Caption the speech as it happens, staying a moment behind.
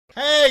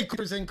Hey,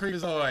 Creepers and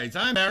Creepazoids,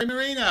 I'm Barry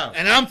Marino.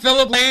 And I'm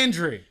Philip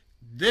Landry.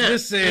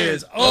 This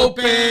is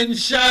Open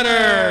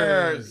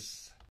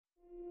Shutters.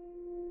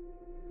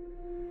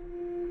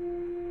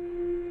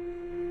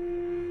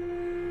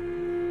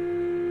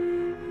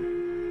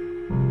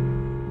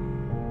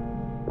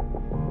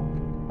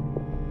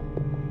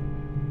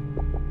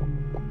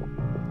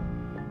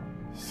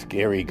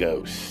 Scary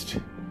ghost,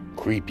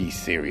 creepy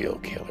serial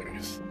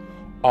killers,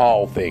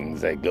 all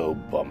things that go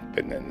bump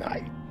in the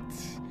night.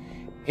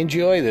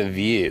 Enjoy the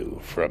view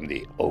from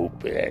the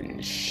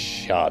open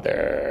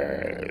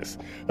shutters.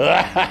 Hi,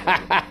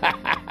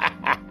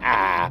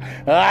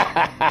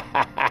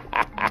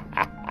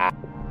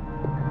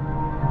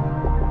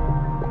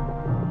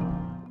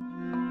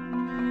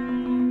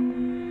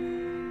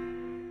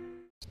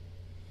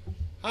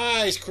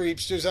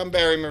 Creepsters, I'm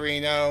Barry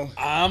Marino.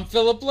 I'm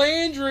Philip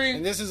Landry.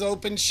 And this is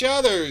Open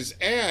Shutters.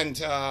 And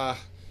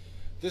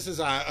this is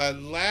our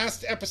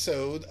last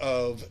episode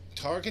of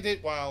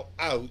Targeted While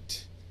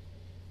Out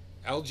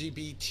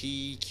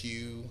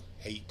LGBTQ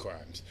hate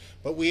crimes.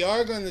 But we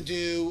are going to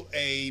do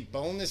a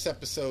bonus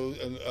episode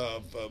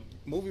of a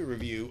movie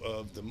review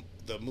of the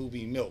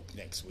movie Milk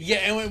next week.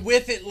 Yeah, and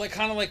with it,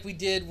 kind of like we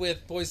did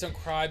with Boys Don't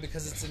Cry,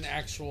 because it's an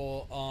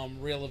actual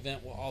real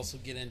event, we'll also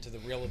get into the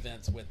real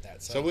events with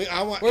that. So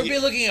we'll be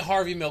looking at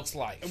Harvey Milk's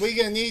life. We're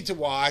going to need to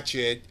watch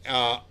it,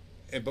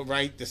 but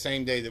right the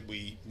same day that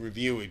we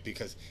review it,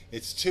 because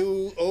it's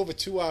over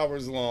 2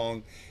 hours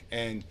long,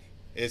 and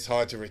it's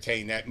hard to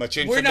retain that much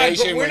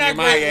information when you're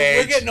my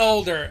age. We're getting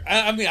older.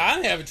 I mean,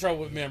 I'm having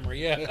trouble with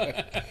memory,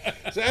 yeah.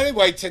 So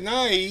anyway,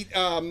 tonight,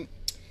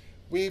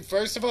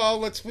 first of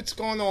all, what's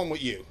going on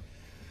with you?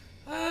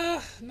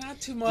 Not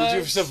too much.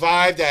 Did you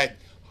survive that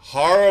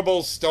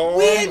horrible storm?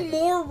 We had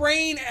more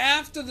rain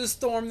after the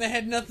storm that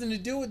had nothing to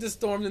do with the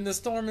storm than the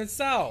storm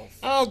itself.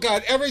 Oh,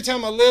 God. Every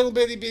time a little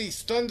bitty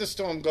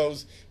thunderstorm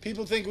goes,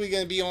 people think we're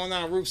going to be on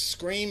our roof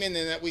screaming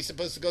and that we're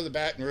supposed to go to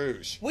Baton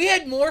Rouge. We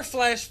had more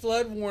flash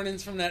flood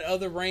warnings from that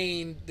other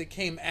rain that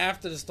came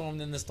after the storm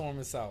than the storm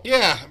itself.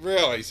 Yeah,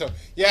 really. So,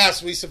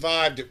 yes, we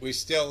survived it. We're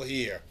still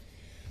here.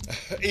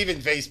 Even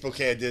Facebook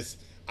had this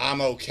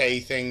I'm okay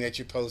thing that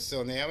you posted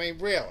on there. I mean,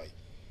 really.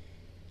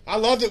 I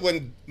loved it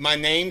when my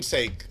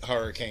namesake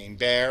hurricane,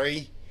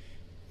 Barry,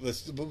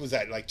 what was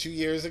that, like 2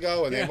 years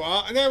ago? And,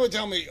 they would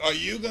tell me, are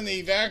you going to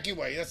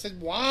evacuate? I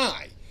said,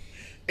 why?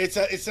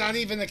 It's not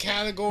even a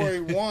Category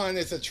 1.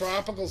 It's a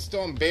tropical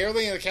storm,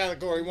 barely in a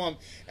Category 1,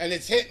 and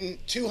it's hitting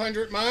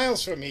 200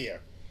 miles from here.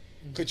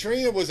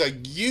 Katrina was a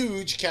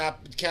huge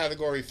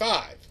Category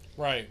 5.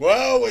 Right.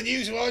 Well, when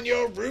you're on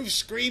your roof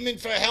screaming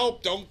for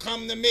help, don't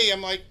come to me.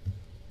 I'm like,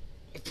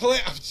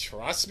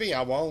 trust me,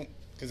 I won't.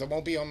 Because I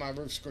won't be on my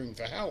roof screaming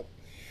for help.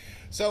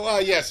 So,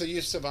 so you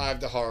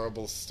survived a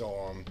horrible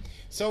storm.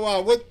 So,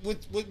 what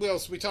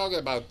else are we talking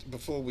about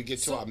before we get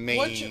to our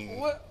main...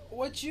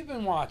 What you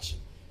been watching?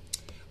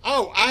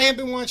 Oh, I have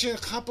been watching a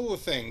couple of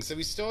things. So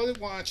we started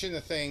watching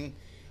a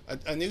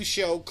new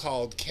show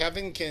called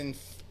Kevin Can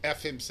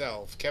F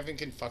Himself. Kevin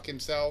Can Fuck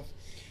Himself.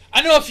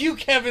 I know a few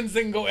Kevins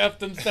that can go F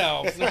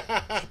themselves,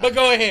 but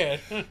go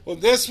ahead. Well,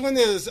 this one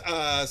is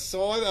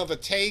sort of a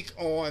take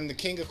on The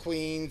King of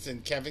Queens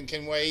and Kevin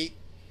Can Wait.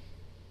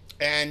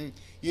 And,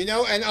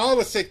 and all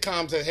the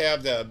sitcoms that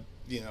have the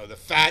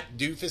fat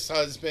doofus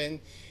husband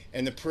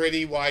and the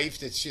pretty wife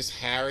that's just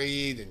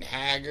harried and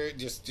haggard,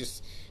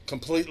 just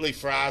completely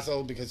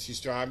frazzled because she's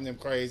driving them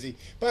crazy.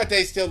 But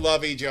they still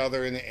love each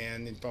other in the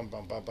end and bum,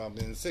 bum, bum, bum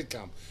in the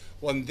sitcom.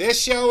 Well, in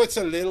this show, it's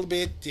a little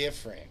bit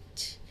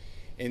different.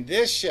 In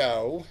this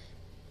show,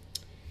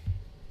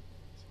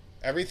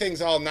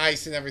 everything's all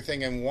nice and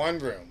everything in one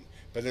room.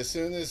 But as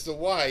soon as the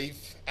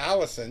wife,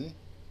 Allison,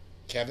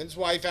 Kevin's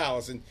wife,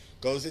 Allison,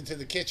 goes into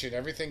the kitchen,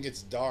 everything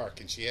gets dark,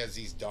 and she has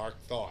these dark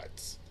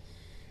thoughts.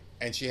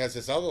 And she has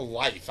this other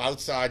life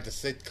outside the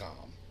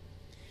sitcom.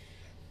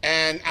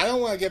 And I don't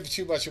want to give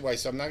too much away,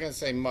 so I'm not going to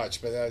say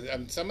much, but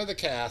some of the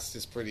cast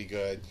is pretty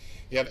good.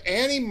 You have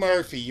Annie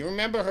Murphy. You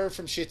remember her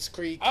from Schitt's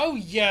Creek? Oh,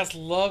 yes.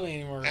 Love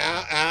Annie Murphy.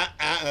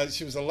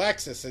 She was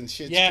Alexis in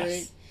Schitt's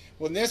Creek.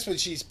 Well, in this one,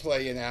 she's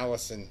playing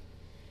Allison,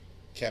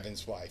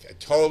 Kevin's wife. A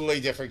totally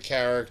different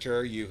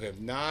character. You have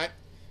not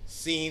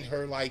seen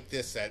her like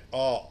this at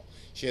all.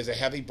 She has a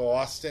heavy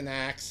Boston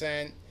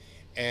accent,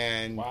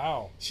 and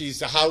she's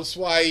the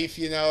housewife,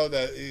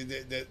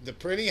 the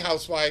pretty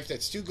housewife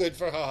that's too good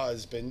for her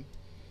husband.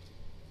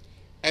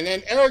 And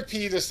then Eric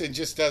Peterson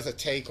just does a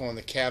take on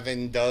the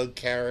Kevin Doug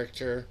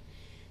character.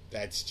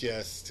 That's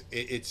just,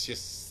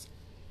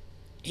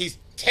 he's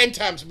 10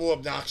 times more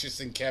obnoxious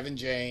than Kevin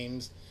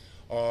James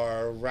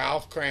or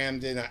Ralph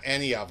Cramden or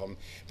any of them.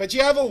 But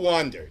you ever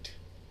wondered,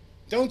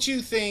 don't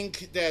you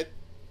think that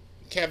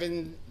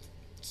Kevin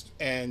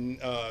and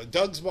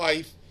Doug's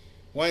wife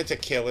wanted to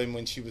kill him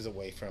when she was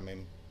away from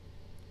him?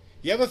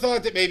 You ever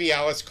thought that maybe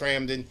Alice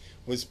Cramden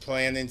was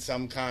planning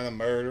some kind of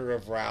murder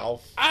of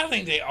Ralph? I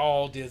think they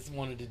all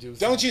wanted to do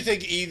something. Don't you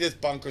think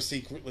Edith Bunker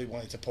secretly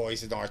wanted to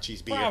poison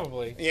Archie's beer?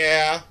 Probably.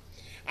 Yeah,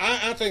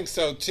 I think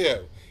so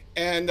too.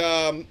 And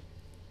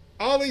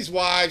all these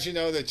wives,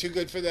 they're too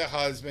good for their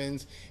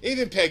husbands.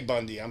 Even Peg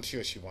Bundy, I'm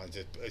sure she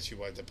wanted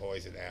to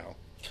poison Al.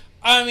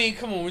 I mean,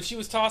 come on. When she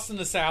was tossing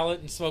the salad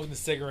and smoking the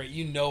cigarette,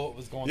 what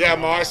was going on. Yeah,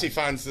 Marcy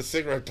finds the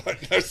cigarette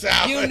butt in her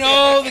salad.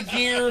 The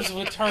gears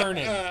were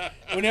turning.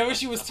 Whenever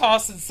she was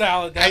tossing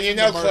salad, that's and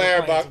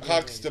Claire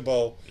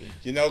Huxtable.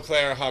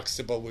 Claire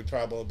Huxtable would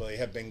probably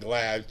have been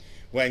glad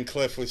when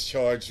Cliff was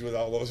charged with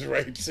all those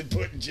rapes and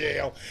put in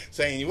jail,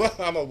 saying, well,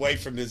 I'm away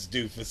from this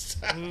doofus.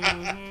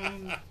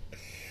 Mm-hmm.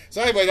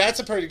 So anyway,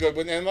 that's a pretty good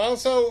one. And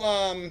also,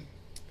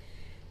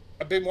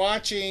 I've been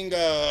watching...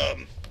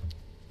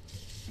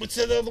 what's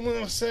that other one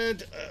I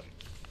said?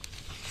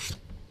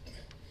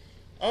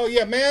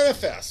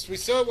 Manifest. We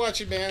started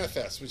watching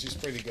Manifest, which is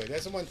pretty good.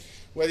 That's the one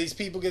where these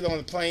people get on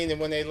the plane, and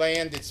when they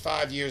land, it's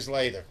 5 years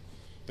later.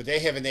 But they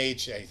haven't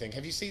aged anything.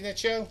 Have you seen that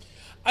show?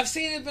 I've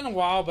seen it. It's been a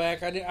while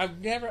back. I've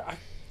never...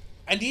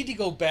 I need to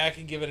go back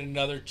and give it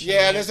another chance.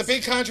 Yeah, there's a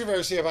big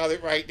controversy about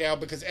it right now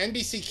because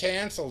NBC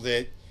canceled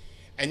it,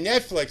 and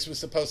Netflix was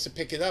supposed to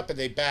pick it up, and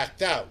they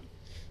backed out.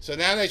 So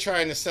now they're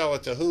trying to sell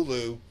it to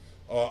Hulu,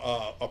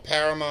 or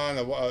Paramount,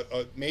 or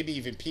maybe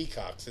even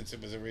Peacock, since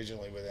it was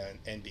originally with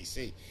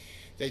NBC.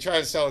 They try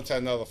to sell it to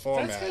another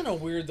format. That's kind of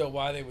weird, though,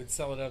 why they would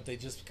sell it up. They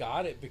just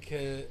got it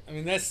because,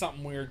 that's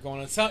something weird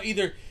going on. So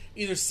either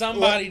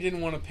somebody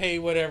didn't want to pay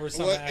whatever.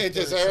 It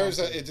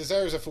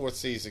deserves a fourth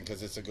season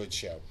because it's a good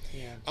show.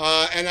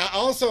 Yeah. And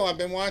I've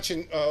been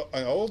watching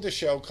an older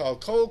show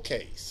called Cold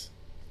Case.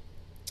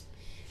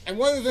 And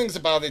one of the things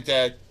about it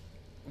that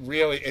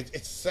really,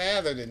 it's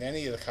sadder than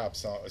any of the cop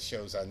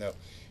shows I know.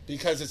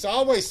 Because it's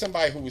always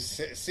somebody who was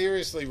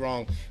seriously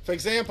wrong. For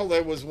example,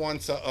 there was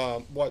once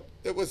a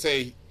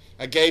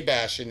gay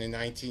bashing in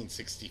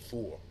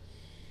 1964,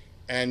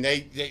 and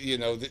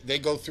they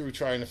go through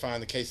trying to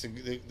find the case.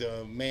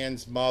 The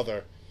man's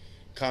mother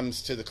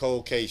comes to the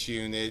cold case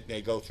unit.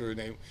 They go through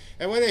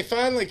and when they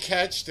finally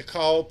catch the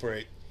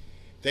culprit,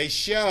 they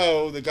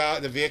show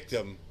the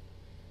victim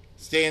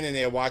standing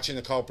there watching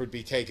the culprit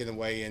be taken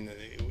away in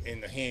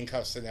the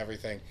handcuffs and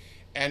everything,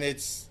 and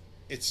it's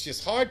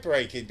just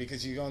heartbreaking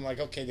because you're going like,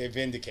 okay, they're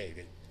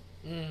vindicated.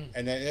 Mm.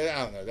 And then,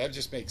 I don't know, that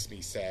just makes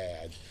me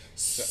sad.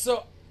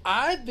 So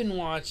I've been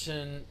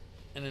watching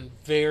a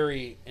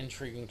very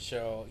intriguing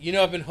show.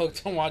 I've been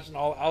hooked on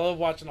I love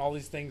watching all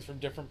these things from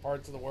different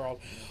parts of the world.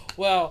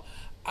 Well,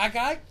 I've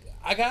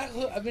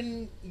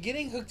been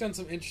getting hooked on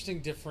some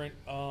interesting different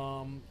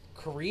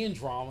Korean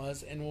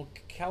dramas, and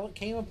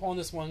came upon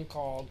this one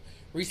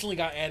recently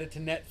got added to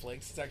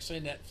Netflix. It's actually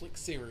a Netflix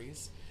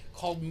series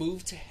called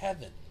Move to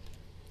Heaven.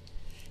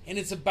 And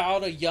it's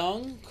about a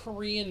young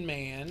Korean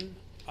man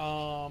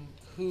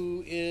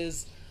who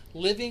is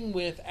living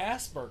with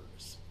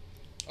Asperger's.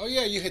 Oh,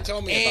 yeah, you had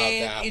told me about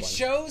that one. And it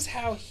shows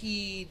how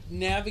he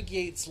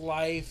navigates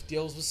life,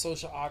 deals with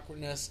social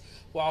awkwardness,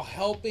 while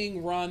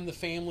helping run the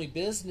family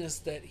business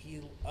that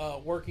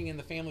working in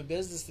the family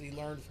business that he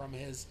learned from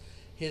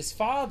his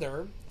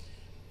father.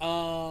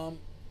 I'm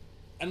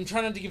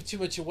trying not to give too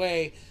much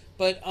away,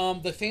 but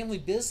the family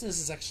business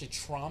is actually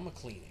trauma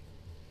cleaning.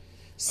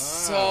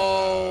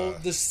 So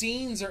the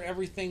scenes are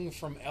everything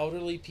from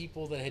elderly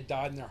people that had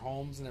died in their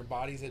homes and their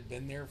bodies had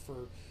been there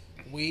for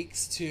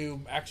weeks to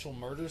actual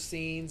murder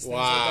scenes. Things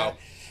like that.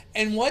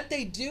 And what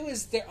they do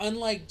is they're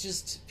unlike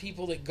just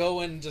people that go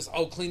and just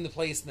clean the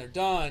place and they're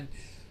done.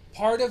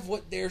 Part of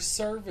what their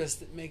service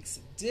that makes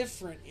it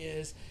different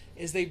is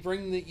they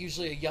bring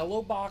usually a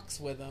yellow box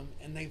with them,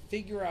 and they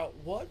figure out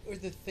what are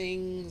the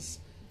things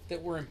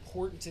that were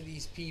important to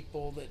these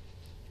people that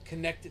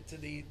connected to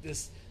the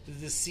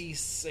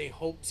deceased, say,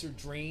 hopes or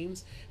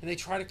dreams, and they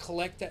try to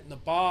collect that in the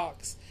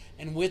box.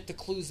 And with the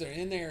clues that are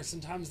in there,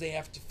 sometimes they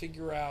have to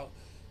figure out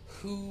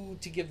who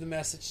to give the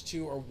message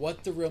to or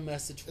what the real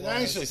message was.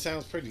 That actually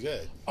sounds pretty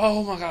good.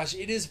 Oh my gosh,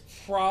 it is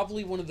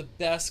probably one of the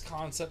best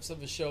concepts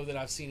of a show that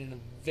I've seen in a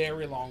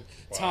very long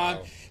time.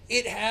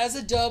 It has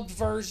a dubbed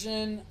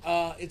version.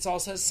 It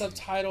also has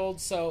subtitled,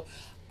 so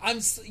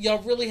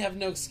y'all really have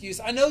no excuse.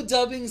 I know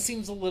dubbing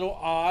seems a little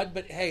odd,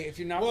 but hey, if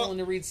you're not willing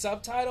to read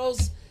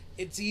subtitles,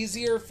 it's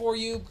easier for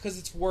you because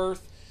it's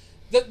worth...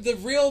 The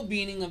real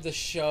meaning of the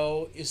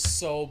show is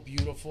so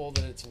beautiful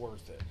that it's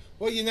worth it.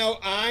 Well,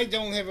 I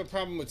don't have a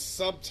problem with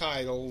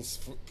subtitles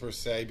per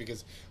se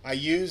because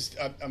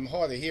I'm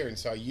hard of hearing,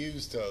 so I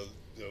used the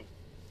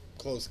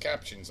closed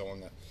captions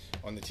on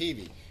the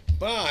TV.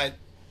 But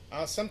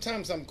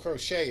sometimes I'm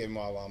crocheting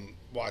while I'm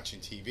watching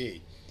TV,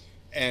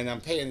 and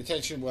I'm paying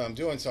attention to what I'm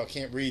doing, so I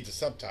can't read the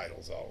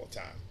subtitles all the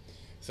time.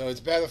 So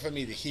it's better for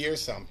me to hear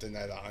something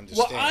that I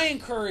understand. Well, I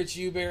encourage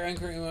you, Barry.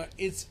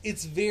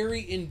 It's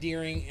very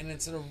endearing, and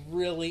it's a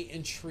really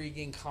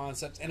intriguing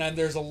concept. And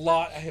there's a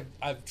lot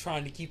I'm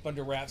trying to keep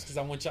under wraps because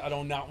I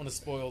do not want to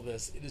spoil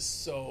this. It is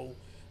so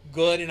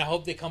good, and I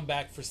hope they come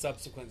back for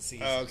subsequent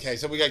seasons. Okay,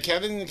 so we got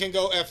Kevin Can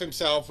Go F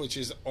Himself, which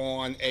is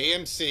on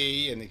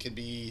AMC, and it can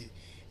be.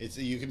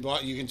 You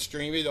can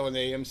stream it on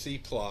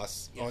AMC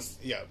Plus. Yes.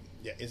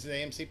 Is it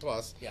AMC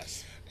Plus?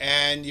 Yes.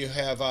 And you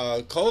have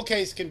Cold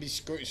Case can be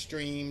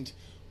streamed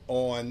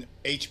on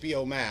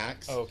HBO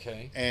Max.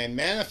 Okay. And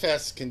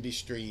Manifest can be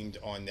streamed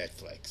on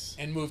Netflix.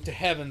 And Move to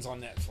Heavens on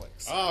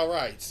Netflix. All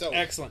right. So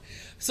excellent.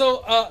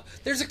 So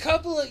there's a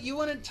couple of, you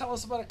want to tell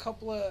us about a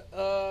couple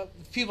of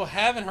people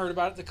haven't heard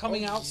about it, the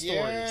coming out stories.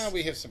 Yeah,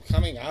 we have some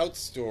coming out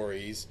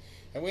stories.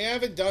 And we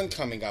haven't done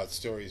coming out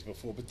stories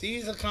before, but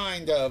these are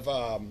kind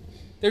of...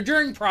 they're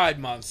during Pride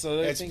Month, so...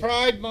 It's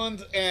Pride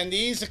Month, and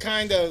these are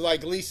kind of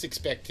like least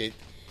expected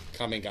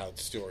coming out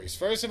stories.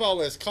 First of all,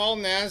 there's Carl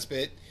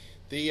Nassib,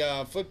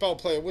 the football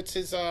player. What's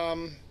his...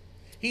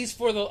 He's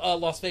for the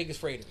Las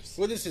Vegas Raiders.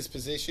 What is his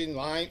position?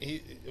 No,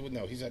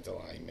 he's not the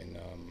lineman.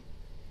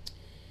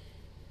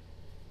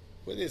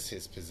 What is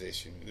his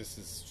position? This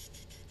is...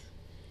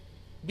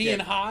 Being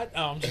hot?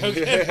 Oh, I'm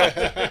joking.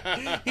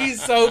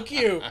 He's so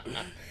cute.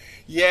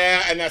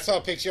 Yeah, and I saw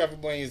a picture of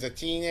him when he was a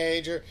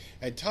teenager.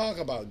 And talk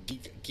about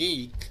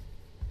geek.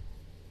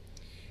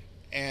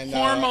 And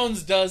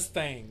hormones does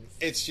things.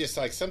 It's just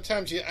like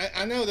sometimes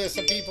I know there's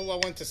some people I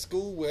went to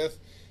school with.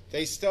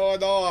 They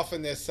start off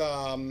in this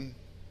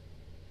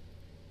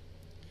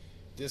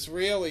this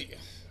really.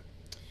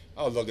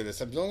 Oh, look at this!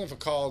 I'm looking for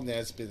Carl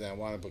Nassib, and I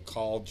want to put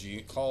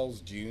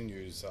Carl's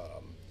Jr.'s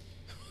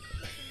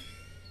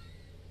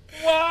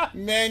what?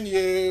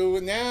 Menu.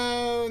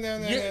 No.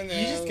 You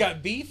just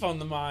got beef on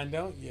the mind,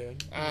 don't you?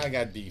 I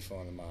got beef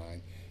on the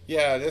mind.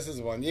 Yeah, this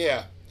is one.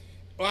 Yeah.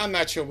 Well, I'm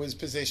not sure what his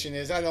position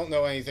is. I don't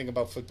know anything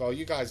about football.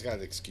 You guys got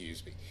to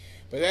excuse me.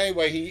 But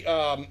anyway,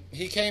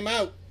 he came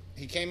out.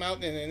 He came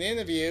out in an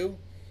interview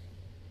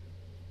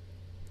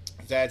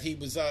that he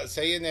was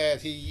saying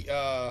that he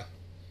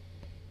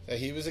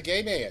was a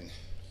gay man.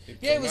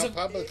 Yeah, it was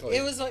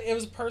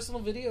a personal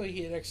video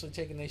he had actually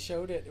taken. They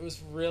showed it. It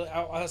was really,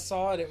 I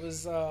saw it. It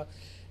was,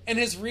 and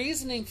his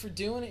reasoning for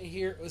doing it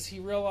here was he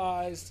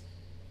realized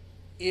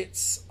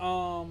it's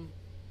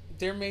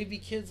there may be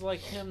kids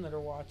like him that are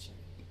watching.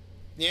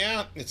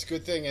 Yeah, it's a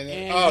good thing.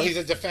 And he's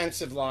a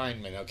defensive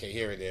lineman. Okay,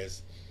 here it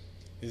is.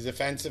 He's a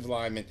defensive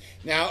lineman.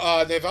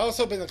 Now, there've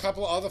also been a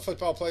couple other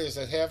football players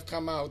that have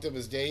come out. There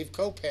was Dave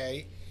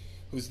Kopay,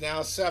 who's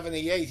now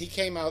 78. He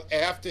came out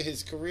after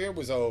his career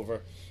was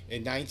over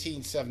in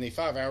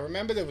 1975. I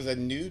remember there was a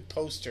nude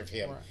poster of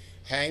him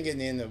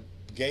hanging in a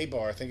gay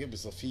bar. I think it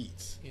was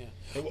Lafitte's. Yeah.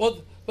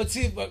 But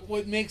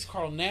what makes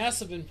Carl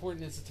Nassib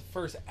important is it's the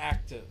first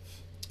active.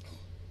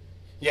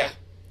 Yeah.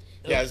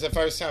 Yeah, it's the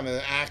first time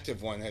an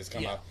active one has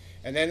come out.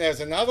 And then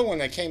there's another one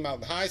that came out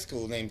in high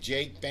school named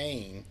Jake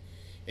Bain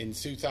in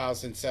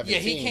 2017. Yeah,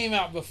 he came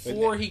out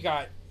before he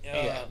got...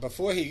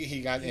 before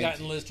he got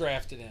enlisted,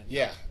 drafted in.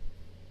 Yeah.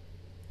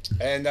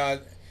 And,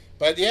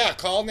 but yeah,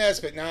 Carl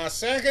Nassib. Now, a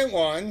second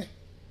one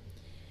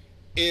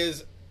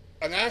is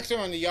an actor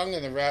on The Young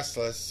and the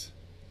Restless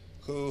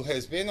who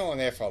has been on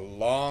there for a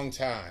long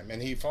time.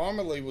 And he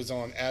formerly was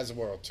on As the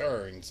World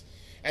Turns.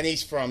 And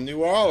he's from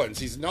New Orleans.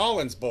 He's an New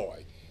Orleans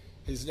boy.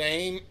 His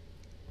name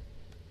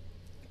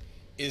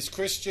is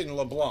Christian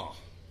LeBlanc.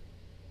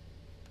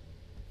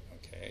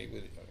 Okay.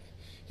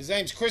 His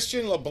name's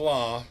Christian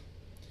LeBlanc.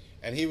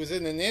 And he was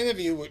in an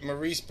interview with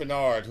Maurice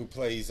Bernard, who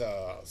plays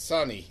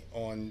Sonny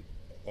on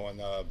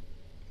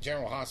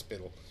General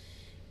Hospital.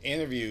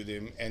 Interviewed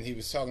him, and he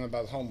was talking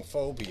about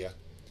homophobia.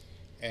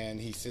 And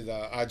he said,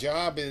 our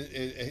job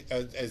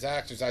as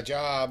actors, our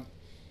job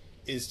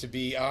is to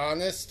be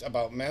honest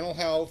about mental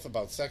health,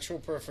 about sexual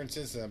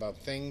preferences, and about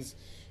things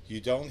you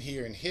don't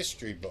hear in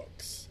history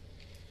books.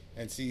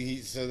 And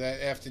see, so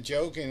that after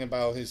joking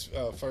about his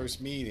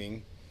first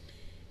meeting,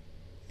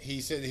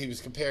 he said he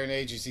was comparing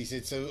ages. He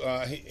said,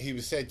 he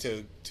was said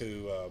to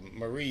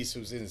Maurice,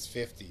 who's in his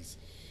 50s.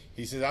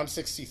 He said, I'm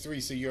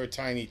 63, so you're a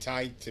tiny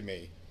tyke to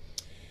me.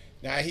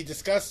 Now, he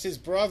discussed his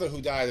brother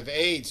who died of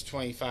AIDS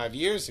 25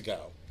 years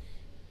ago,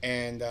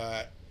 and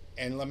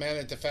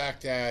lamented the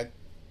fact that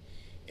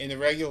in the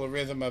regular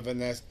rhythm of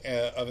an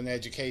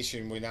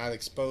education, we're not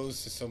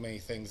exposed to so many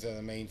things that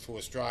are main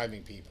force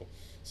driving people.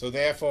 So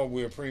therefore,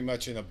 we're pretty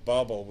much in a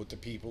bubble with the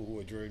people who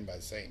are driven by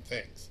the same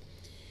things.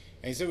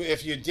 And he said,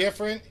 if you're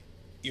different,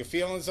 your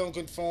feelings don't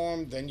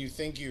conform, then you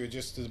think you're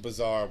just the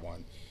bizarre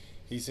one.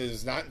 He says,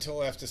 it's not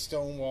until after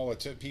Stonewall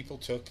people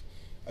took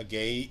a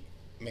gay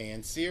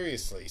man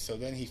seriously. So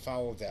then he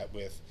followed that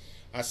with,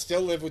 I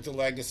still live with the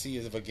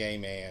legacy of a gay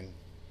man.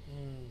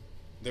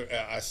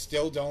 I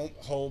still don't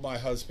hold my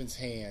husband's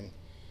hand,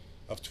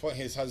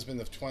 his husband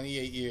of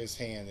 28 years'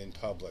 hand in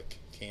public.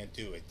 Can't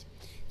do it.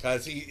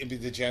 Because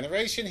the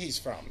generation he's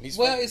from.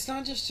 It's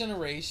not just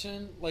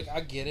generation. Like,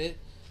 I get it.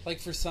 Like,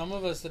 for some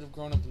of us that have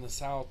grown up in the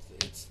South,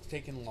 it's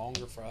taken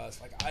longer for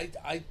us. Like,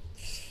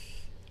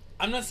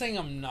 I'm not saying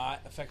I'm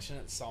not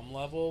affectionate at some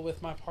level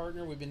with my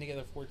partner. We've been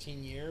together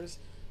 14 years.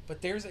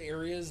 But there's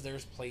areas,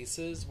 there's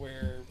places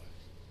where...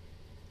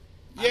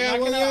 Yeah,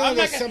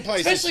 there's some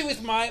places... Especially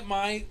with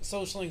my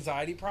social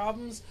anxiety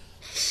problems,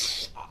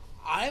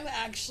 I'm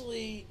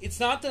actually... It's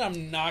not that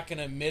I'm not going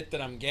to admit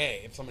that I'm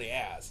gay if somebody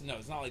asks. No,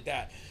 it's not like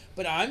that.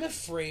 But I'm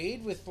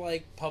afraid with,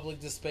 like, public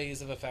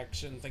displays of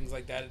affection, things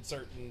like that in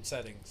certain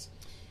settings.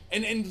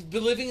 And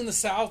living in the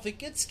South, it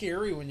gets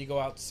scary when you go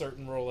out to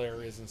certain rural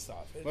areas and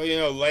stuff.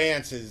 Well,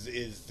 Lance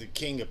is the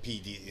king of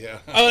PD. Yeah.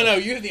 Oh no,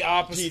 you have the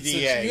opposite.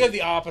 PDA. You have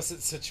the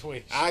opposite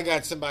situation. I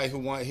got somebody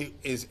who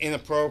is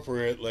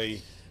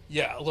inappropriately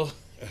Yeah, a little.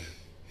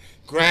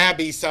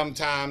 grabby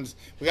sometimes.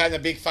 We got in a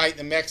big fight in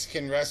a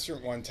Mexican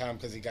restaurant one time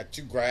because he got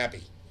too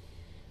grabby.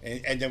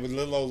 And there were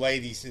little old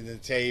ladies sitting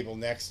at the table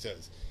next to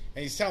us.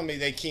 And he's telling me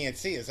they can't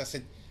see us. I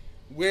said,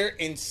 we're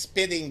in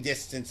spitting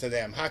distance of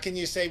them. How can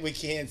you say we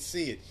can't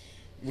see it?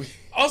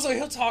 Also,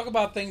 he'll talk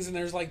about things and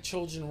there's like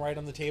children right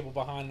on the table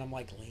behind, and I'm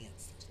like,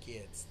 Lance,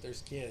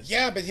 there's kids.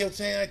 Yeah, but he'll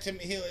say that to me.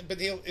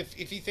 If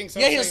he thinks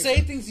I'm he'll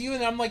say things to you,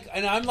 and I'm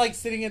like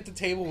sitting at the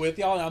table with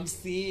y'all, and I'm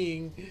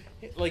seeing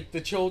like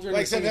the children.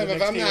 Like sometimes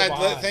if I'm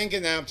not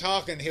thinking that I'm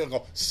talking, he'll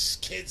go,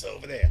 kids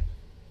over there.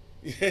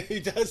 He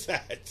does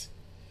that.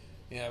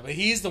 Yeah, but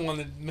he's the one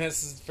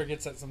that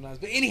forgets that sometimes.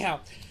 But anyhow,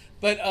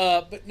 but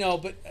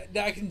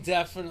I can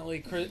definitely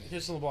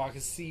Christian LeBlanc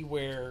can see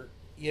where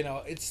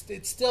it's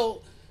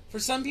still, for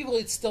some people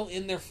it's still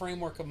in their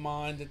framework of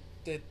mind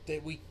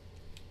that we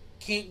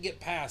can't get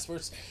past.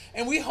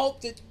 And we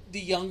hope that the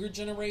younger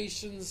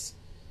generations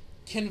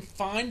can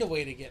find a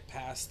way to get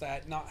past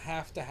that, not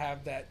have to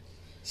have that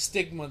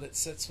stigma that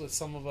sits with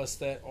some of us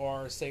that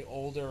are, say,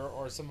 older,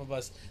 or some of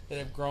us that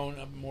have grown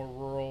up more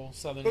rural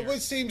southern But areas.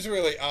 what seems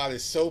really odd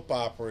is soap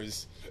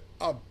operas,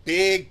 a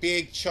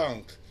big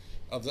chunk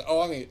of the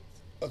audience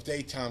of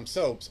daytime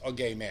soaps are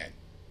gay men.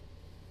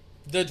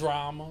 The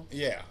drama.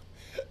 Yeah.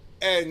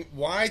 And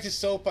why do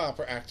soap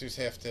opera actors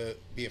have to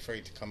be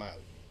afraid to come out?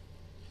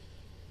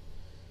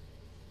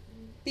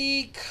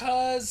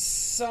 Because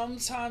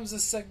sometimes a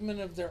segment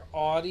of their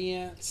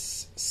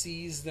audience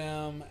sees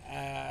them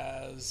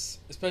as,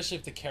 especially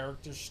if the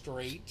character's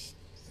straight,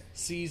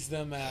 sees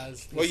them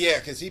as... Well, yeah,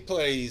 because he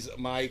plays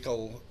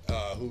Michael,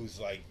 who's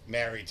like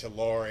married to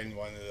Lauren,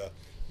 one of the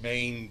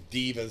main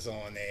divas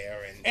on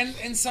there.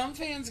 And some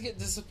fans get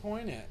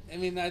disappointed. I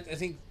mean, I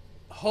think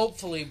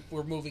hopefully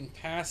we're moving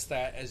past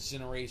that as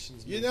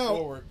generations move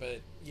forward,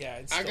 but yeah,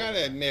 it's I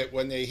gotta admit,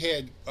 when they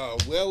had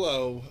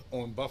Willow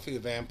on Buffy the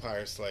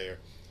Vampire Slayer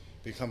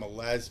become a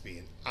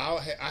lesbian, I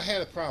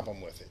had a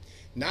problem with it.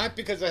 Not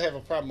because I have a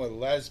problem with a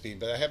lesbian,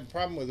 but I have a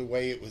problem with the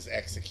way it was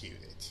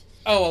executed.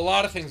 Oh, a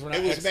lot of things were not.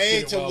 It was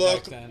made to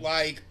look back then.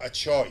 like a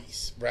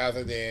choice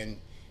rather than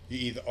you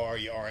either are or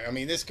you aren't. I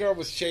mean, this girl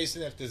was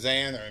chasing after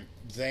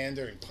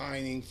Xander and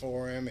pining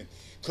for him and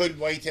couldn't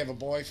wait to have a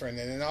boyfriend.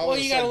 And then all of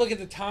a you sudden, got to look at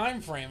the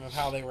time frame of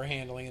how they were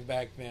handling it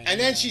back then. And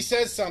then she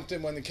says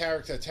something when the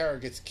character Tara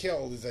gets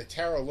killed, is that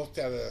Tara looked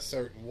at it a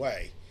certain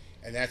way,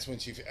 and that's when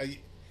she.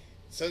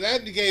 So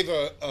that gave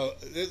it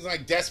was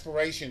like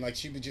desperation, like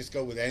she would just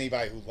go with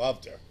anybody who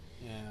loved her.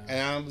 Yeah. And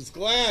I was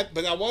glad,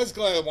 but I was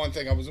glad of one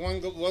thing. I was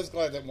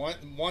glad that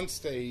once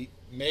they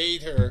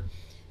made her,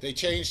 they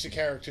changed the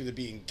character to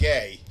being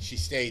gay. She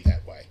stayed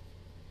that way.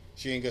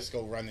 She didn't just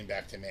go running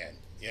back to men,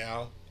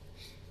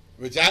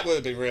 Which that would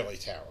have been really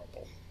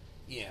terrible.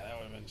 Yeah, that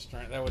would have been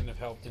strange. That wouldn't have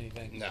helped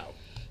anything. No.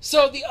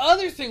 So the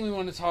other thing we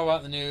want to talk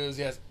about in the news,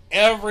 yes,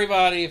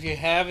 everybody, if you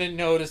haven't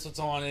noticed what's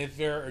on it, if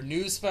there are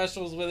news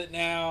specials with it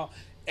now,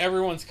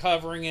 everyone's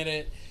covering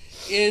it,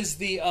 is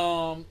the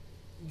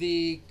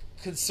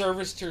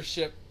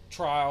conservatorship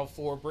trial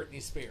for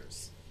Britney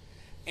Spears.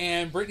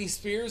 And Britney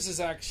Spears is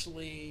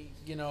actually,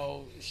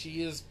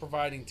 she is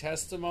providing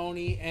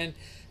testimony, and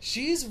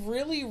she's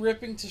really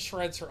ripping to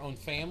shreds her own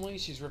family.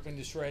 She's ripping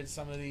to shreds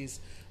some of these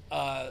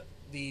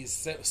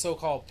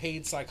so-called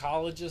paid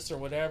psychologists or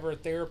whatever,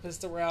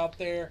 therapists that were out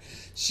there.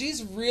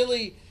 She's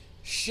really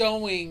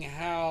showing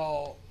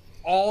how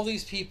all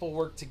these people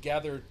work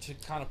together to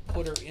kind of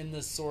put her in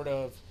this sort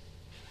of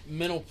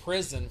mental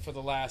prison for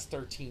the last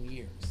 13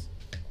 years.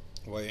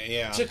 Well,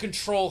 yeah. To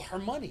control her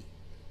money.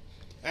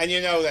 And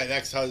that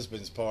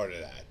ex-husband's part of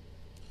that.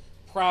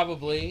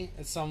 Probably,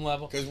 at some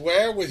level. Because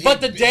where would he but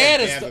the dad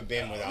have is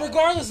been without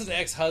regardless of the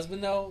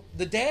ex-husband, though,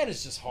 the dad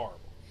is just horrible.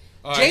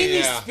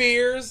 Jamie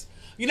Spears,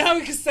 you know how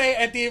we can say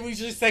at the end, we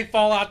just say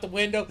fall out the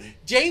window?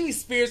 Jamie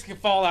Spears can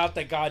fall out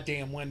that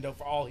goddamn window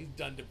for all he's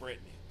done to Britney.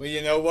 Well,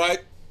 you know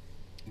what?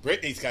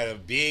 Britney's got a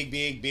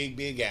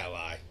big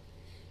ally.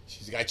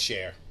 She's got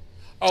Cher.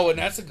 Oh, and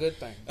that's a good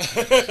thing.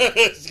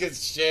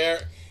 Because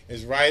Cher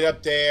is right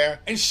up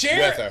there and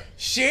with her.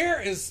 Cher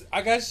is,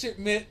 I gotta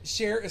admit,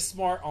 Cher is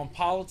smart on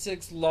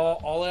politics, law,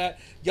 all that.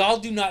 Y'all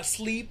do not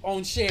sleep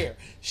on Cher.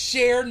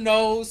 Cher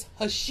knows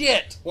her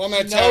shit. Well, I'm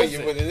going to tell you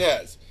what it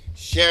is.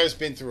 Cher's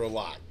been through a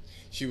lot.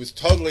 She was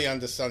totally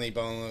under Sonny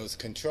Bono's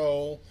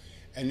control,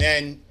 and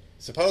then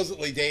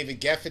supposedly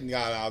David Geffen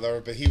got out of her,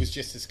 but he was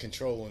just as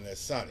controlling as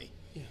Sonny.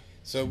 Yeah.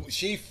 So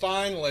she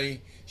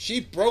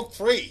broke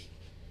free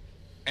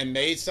and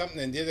made something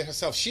and did it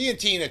herself. She and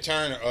Tina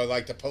Turner are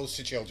like the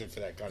poster children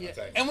for that kind of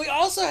thing. And we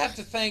also have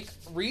to think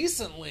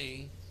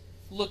recently,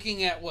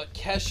 looking at what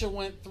Kesha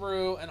went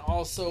through and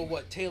also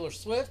what Taylor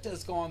Swift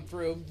has gone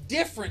through,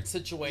 different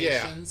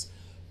situations,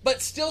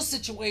 but still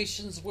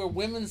situations where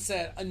women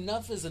said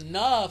enough is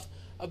enough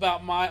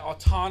about my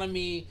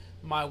autonomy,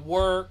 my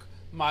work,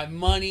 my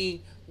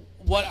money,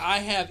 What I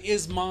have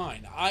is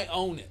mine. I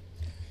own it.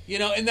 You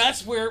know, and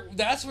that's where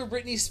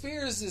Britney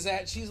Spears is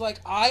at. She's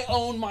like, I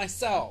own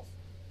myself.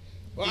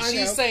 Well, and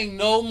she's saying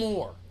no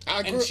more.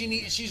 And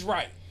she's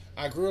right.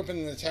 I grew up in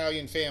an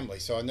Italian family,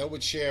 so I know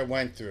what Cher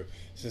went through.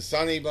 So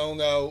Sonny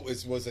Bono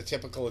was a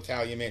typical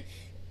Italian man.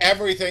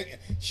 Everything.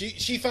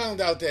 She found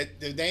out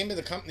that the name of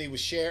the company was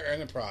Cher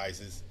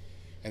Enterprises,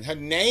 and her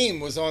name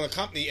was on the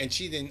company, and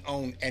she didn't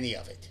own any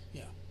of it.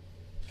 Yeah.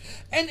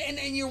 And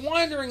you're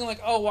wondering, like,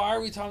 oh, why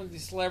are we talking to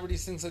these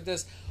celebrities, things like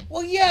this?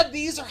 Well, yeah,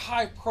 these are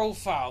high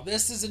profile.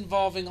 This is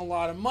involving a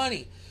lot of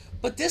money.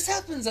 But this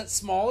happens at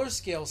smaller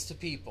scales to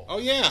people. Oh,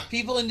 yeah.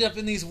 People end up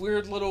in these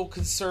weird little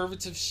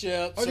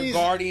conservationships or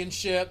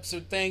guardianships or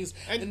things,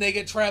 and they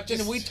get trapped in.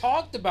 And we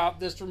talked about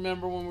this,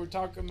 remember, when we were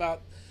talking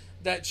about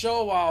that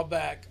show a while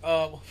back.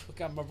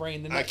 Got my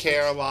brain. I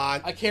Care a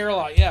Lot. I Care a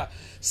Lot, yeah.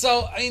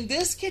 So, I mean,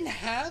 this can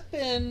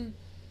happen.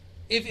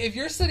 If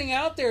you're sitting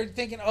out there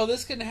thinking, oh,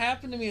 this can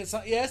happen to me,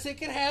 yes, it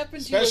can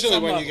happen to you. Especially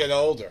when you get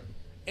older.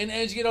 And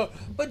as you get older.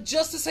 But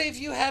just to say, if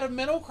you had a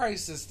mental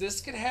crisis, this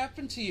could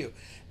happen to you.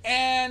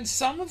 And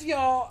some of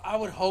y'all, I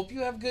would hope you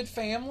have good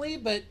family,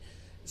 but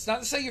it's not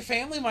to say your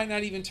family might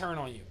not even turn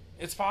on you.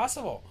 It's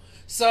possible.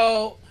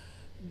 So,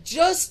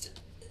 just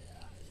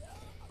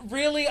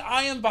really,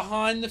 I am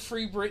behind the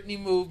Free Britney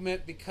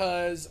movement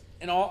because,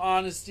 in all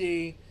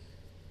honesty,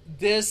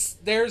 there's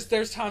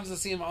times I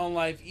see in my own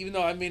life, even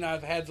though I may not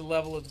have had the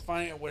level of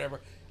defining it or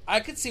whatever, I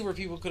could see where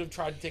people could have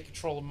tried to take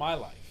control of my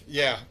life.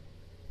 Yeah.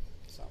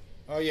 So.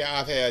 Oh yeah,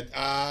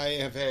 I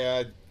have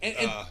had.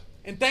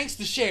 And thanks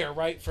to Cher,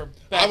 right?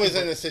 I was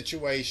in a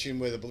situation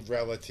with a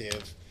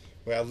relative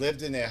where I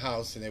lived in their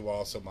house and they were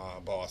also my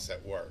boss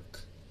at work.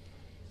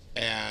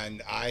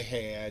 And I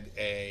had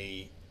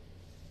I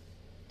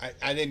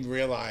didn't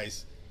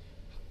realize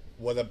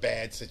what a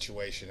bad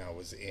situation I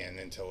was in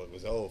until it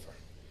was over.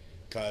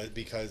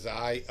 Because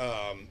I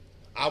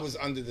was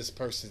under this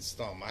person's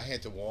thumb. I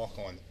had to walk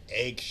on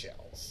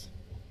eggshells.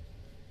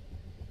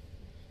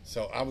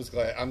 So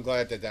I'm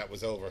glad that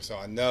was over. So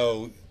I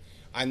know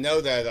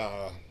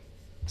that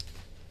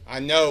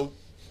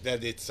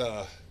it's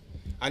I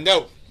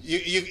know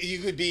you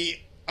could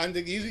be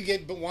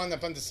wound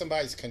up under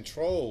somebody's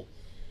control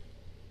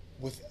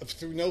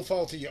through no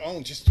fault of your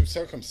own, just through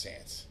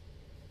circumstance.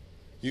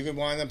 You could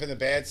wind up in a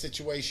bad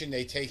situation,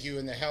 they take you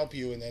and they help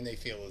you, and then they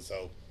feel as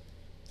though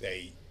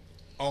they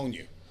own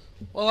you.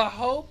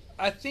 Well,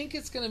 I think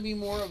it's going to be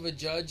more of a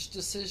judge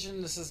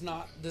decision. This is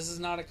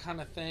not a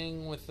kind of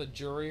thing with the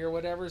jury or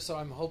whatever. So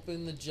I'm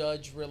hoping the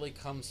judge really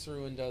comes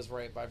through and does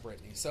right by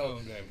Britney. So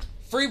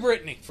Free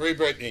Britney. Free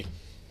Britney.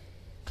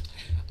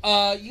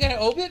 You got an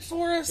obit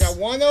for us? Got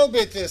one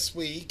obit this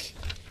week.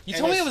 You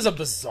told me it was a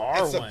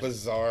bizarre one. It's a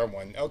bizarre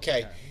one.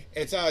 Okay.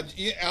 It's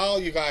all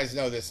you guys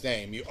know this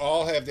name. You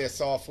all have their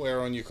software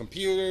on your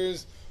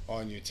computers,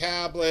 on your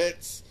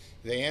tablets,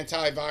 the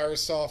antivirus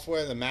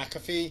software, the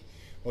McAfee.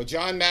 Well,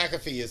 John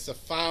McAfee is the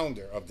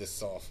founder of this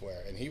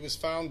software, and he was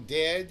found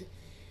dead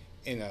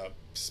in a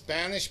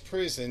Spanish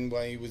prison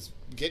when he was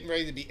getting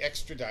ready to be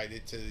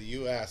extradited to the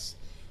U.S.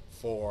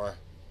 for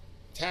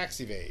tax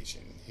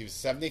evasion. He was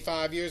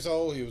 75 years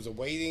old. He was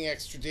awaiting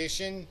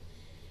extradition,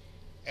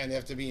 and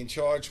after being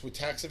charged with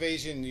tax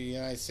evasion in the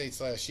United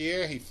States last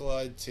year, he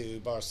fled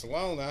to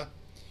Barcelona,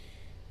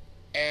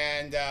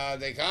 and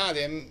they got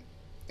him.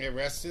 They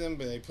arrested him,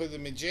 but they put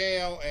him in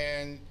jail,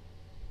 and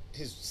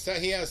he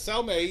had a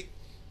cellmate.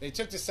 They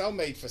took the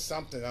cellmate for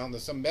something, I don't know,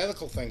 some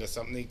medical thing or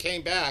something. He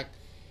came back,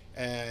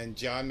 and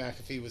John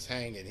McAfee was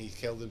hanging. He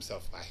killed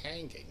himself by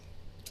hanging.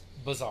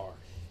 Bizarre.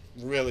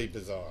 Really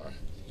bizarre.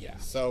 Yeah.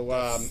 So,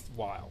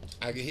 wild.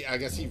 I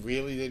guess he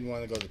really didn't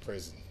want to go to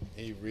prison.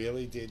 He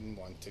really didn't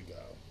want to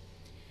go.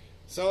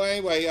 So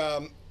anyway,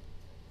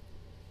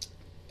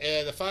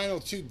 the final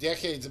 2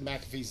 decades of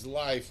McAfee's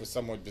life were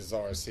somewhat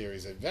bizarre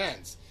series of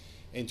events.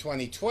 In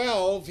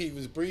 2012, he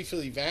was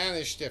briefly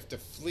vanished after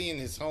fleeing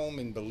his home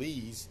in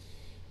Belize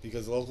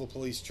because local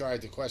police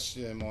tried to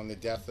question him on the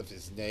death of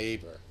his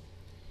neighbor.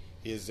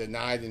 He has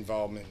denied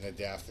involvement in the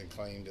death and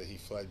claimed that he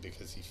fled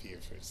because he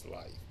feared for his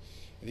life.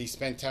 And he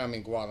spent time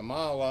in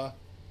Guatemala,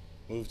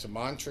 moved to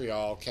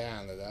Montreal,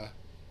 Canada,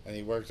 and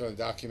he worked on a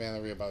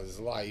documentary about his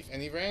life.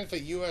 And he ran for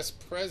U.S.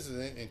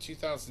 president in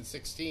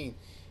 2016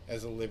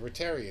 as a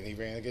libertarian. He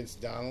ran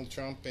against Donald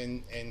Trump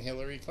and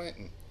Hillary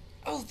Clinton.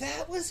 Oh,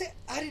 that was it?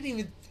 I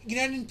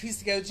didn't piece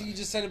together. You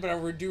just said it, but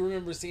I do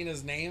remember seeing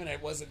his name, and it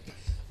wasn't.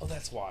 Oh,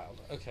 that's wild.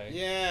 Okay.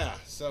 Yeah.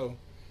 So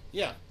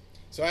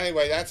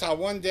anyway, that's how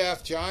one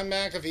death. John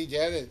McAfee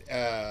dead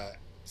at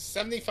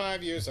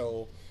 75 years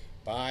old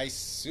by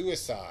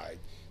suicide.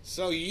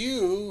 So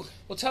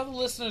well, tell the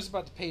listeners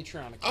about the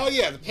Patreon account. Oh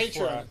yeah, the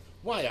Patreon.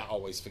 Why I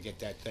always forget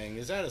that thing.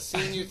 Is that a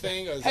senior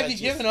thing? Or is Have you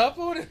given up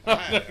on it?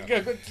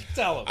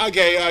 Tell them.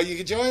 Okay, you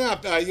can join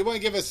up. You want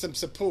to give us some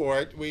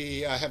support. We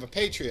have a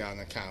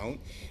Patreon account,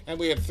 and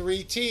we have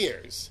 3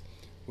 tiers.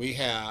 We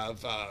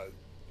have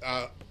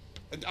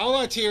all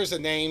our tiers are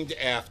named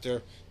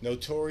after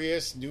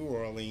notorious New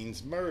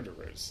Orleans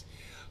murderers.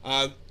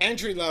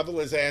 Entry level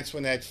is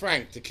Antoinette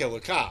Frank, the killer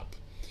cop.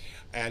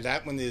 and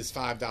that one is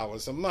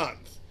 $5 a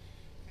month.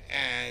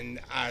 And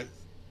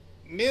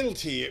mid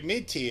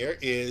tier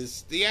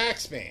is the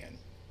Axeman.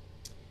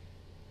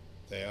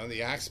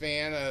 The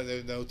Axeman,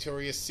 the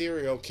notorious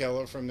serial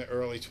killer from the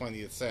early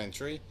 20th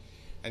century,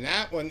 and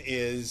that one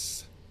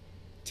is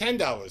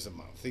 $10 a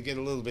month. You get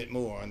a little bit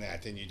more on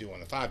that than you do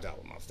on a $5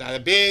 a month. Now the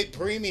big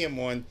premium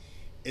one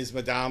is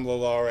Madame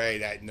LaLaurie,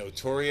 that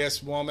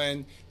notorious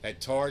woman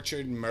that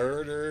tortured,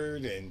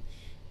 murdered, and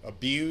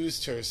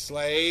abused her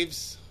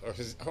slaves, or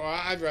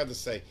I'd rather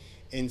say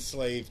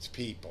enslaved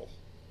people.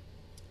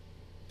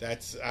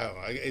 That's, I don't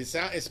know,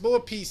 it's more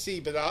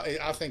PC, but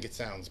I think it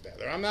sounds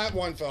better. I'm not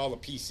one for all the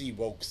PC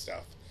woke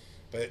stuff,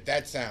 but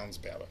that sounds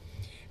better.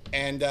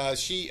 And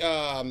she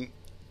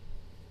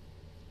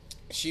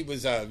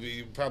was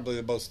probably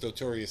the most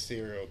notorious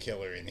serial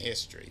killer in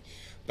history.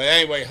 But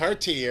anyway, her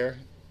tier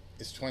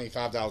is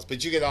 $25,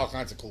 but you get all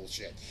kinds of cool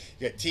shit.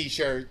 You get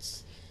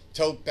t-shirts,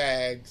 tote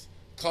bags,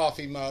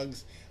 coffee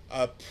mugs,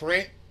 a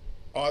print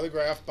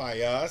autographed by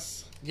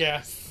us.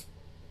 Yes.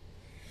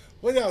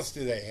 What else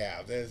do they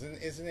have?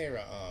 Isn't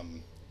there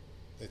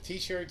the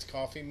t-shirts,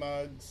 coffee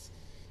mugs,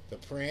 the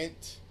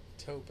print,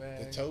 tote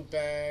bag. the tote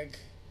bag.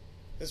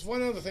 There's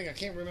one other thing I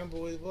can't remember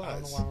what it was. I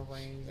don't know why my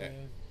brain's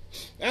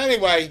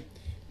Anyway,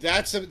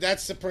 that's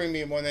the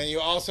premium one, and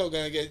you're also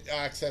going to get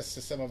access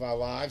to some of our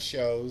live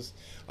shows.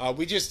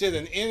 We just did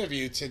an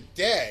interview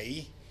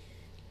today,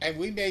 and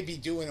we may be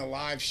doing a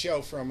live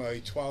show from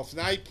a 12th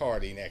night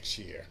party next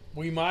year.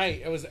 We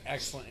might. It was an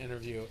excellent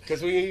interview.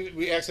 Because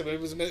we actually,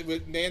 it was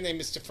with a man named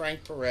Mr.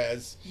 Frank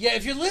Perez. Yeah,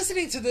 if you're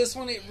listening to this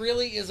one, it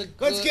really is a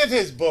good... Let's give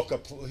his book.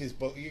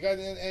 You got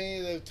any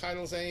of the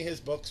titles, any of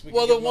his books?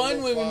 Well, the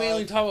one we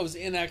mainly talked about was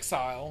In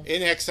Exile.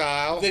 In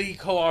Exile. That he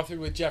co-authored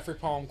with Jeffrey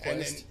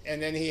Palmquist.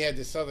 And then he had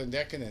the Southern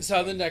Decadence.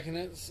 Southern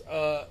Decadence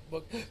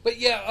book. But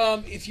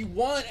yeah, if you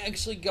want,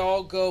 actually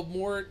go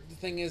more... The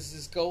thing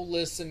is go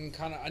listen.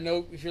 Kind of. I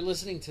know if you're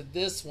listening to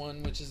this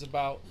one, which is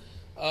about...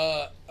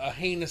 a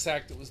heinous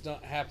act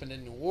that happened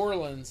in New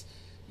Orleans,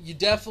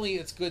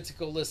 it's good to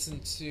go listen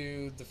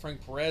to the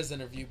Frank Perez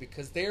interview,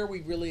 because there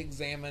we really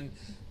examine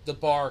the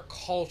bar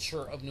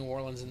culture of New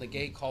Orleans and the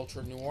gay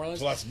culture of New Orleans.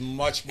 Plus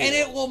much more. And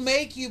it will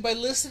make you, by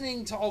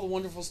listening to all the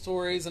wonderful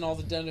stories and all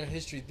the done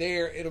history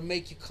there, it'll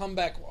make you come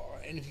back,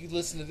 and if you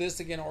listen to this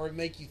again, or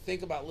make you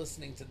think about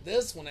listening to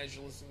this one as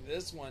you're listening to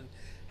this one,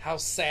 how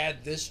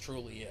sad this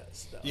truly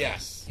is. Though.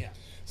 Yes. Yeah.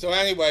 So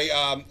anyway,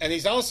 and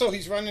he's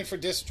running for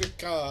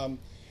district, New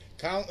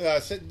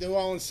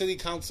Orleans City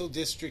Council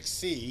District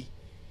C,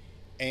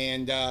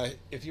 and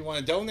if you want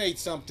to donate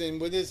something,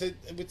 what is it?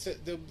 What's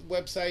the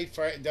website?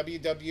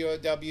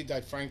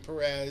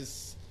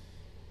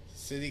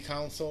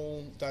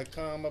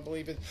 www.frankperezcitycouncil.com, I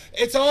believe it.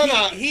 It's on.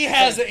 He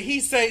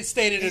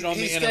stated it on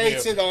the interview. He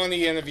states it on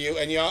the interview,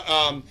 and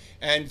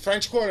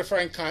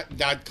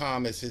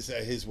FrenchQuarterFrank.com is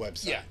his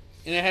website. Yeah,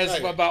 and it has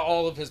about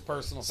all of his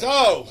personal.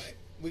 So.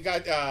 We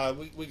got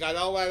we got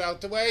all that out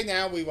the way.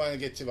 Now we want to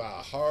get to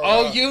our horror.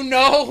 Oh, you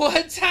know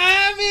what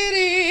time it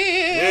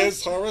is?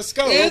 It's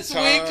horoscope It's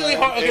time. Weekly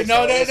horoscope.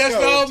 No, that's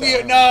no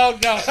mute. No.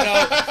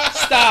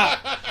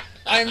 Stop.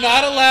 I'm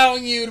not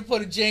allowing you to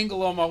put a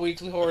jingle on my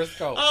weekly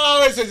horoscope.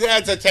 Oh,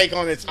 that's a take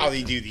on its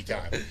Holly Duty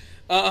time.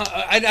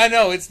 I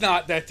know it's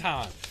not that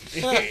time.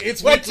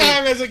 It's what weekly,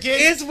 time is it,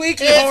 kid? It's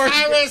weekly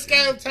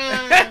horoscope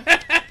time.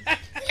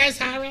 It's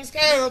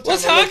horoscope time. We're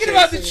talking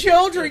about the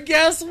children.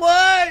 Guess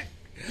what?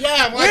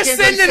 Yeah, we're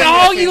sending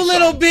all you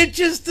little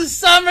bitches to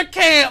summer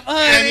camp,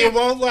 honey. And you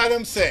won't let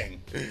them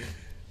sing.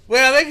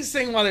 Well, they can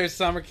sing while they're at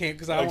summer camp,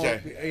 because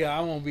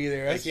I won't be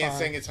there. They can't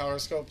sing. It's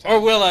horoscope time. Or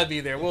will I be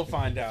there? We'll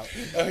find out.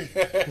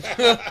 Okay.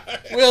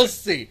 We'll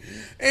see.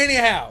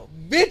 Anyhow,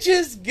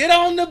 bitches, get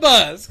on the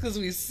bus, because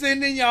we're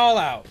sending y'all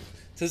out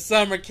to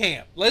summer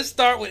camp. Let's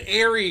start with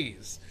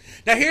Aries.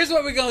 Now, here's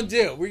what we're going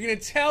to do. We're going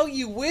to tell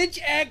you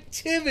which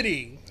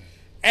activity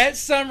at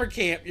summer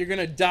camp you're going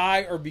to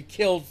die or be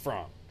killed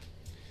from.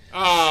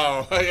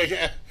 Oh,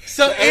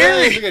 so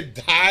Aries, you're gonna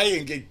die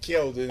and get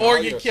killed,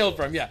 or get killed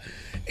from. Yeah,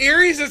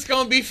 Aries, it's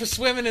gonna be for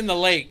swimming in the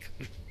lake.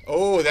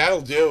 Oh,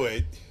 that'll do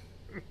it.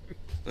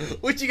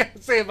 What you got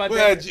to say about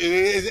that?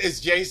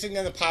 Is Jason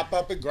gonna pop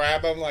up and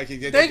grab him like he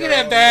did? They could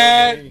have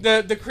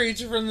that. The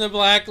creature from the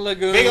Black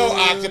Lagoon. Big old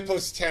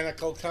octopus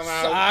tentacle come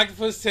out.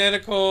 Octopus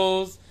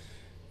tentacles.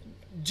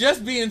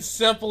 Just being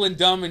simple and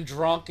dumb and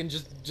drunk and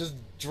just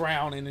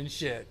drowning and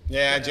shit.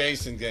 Yeah,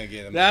 Jason's gonna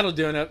get him. That'll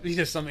do it.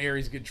 Just some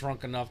Aries get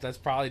drunk enough. That's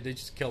probably they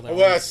just killed him.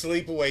 Well,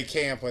 Sleepaway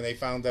Camp, when they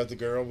found out the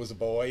girl was a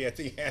boy at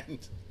the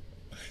end.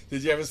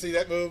 Did you ever see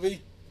that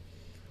movie?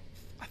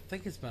 I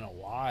think it's been a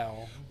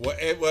while. Well,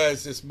 it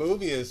was this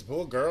movie. This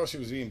poor girl, she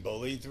was being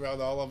bullied throughout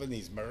all of it.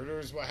 These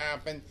murders what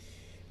happened,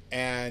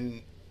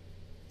 and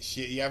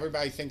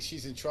everybody thinks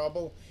she's in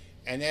trouble.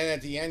 And then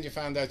at the end, you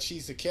found out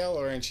she's the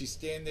killer, and she's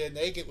standing there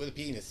naked with a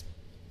penis.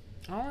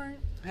 All right,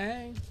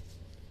 hey.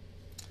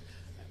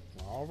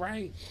 All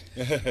right.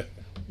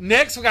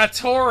 Next, we got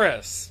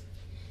Taurus.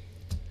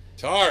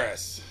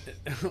 Taurus.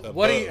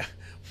 When are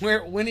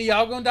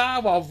y'all gonna die?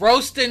 While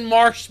roasting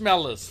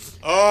marshmallows.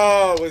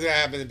 Oh, what's gonna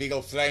happen? The big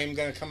old flame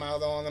gonna come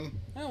out on them?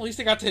 Well, at least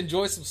they got to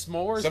enjoy some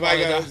s'mores.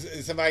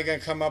 Is somebody gonna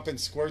come up and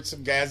squirt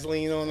some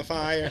gasoline on the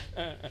fire?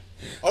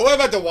 Oh, what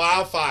about the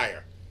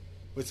wildfire?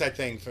 What's that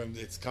thing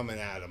it's coming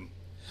at them?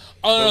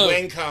 Oh, the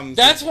wind comes.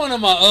 That's one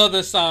of my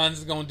other signs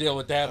is going to deal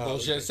with that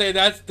bullshit. Okay. Say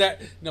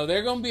that. No,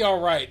 they're going to be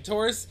all right.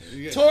 Taurus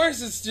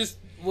is just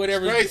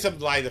whatever. Spray some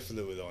lighter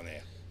fluid on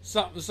there.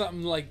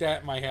 Something like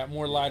that might have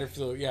more lighter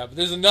fluid. Yeah, but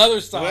there's another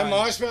sign. When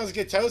marshmallows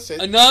get toasted.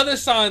 Another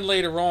sign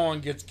later on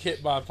gets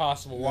hit by a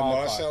possible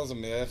wildfire. Marshmallows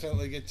will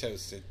definitely get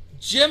toasted.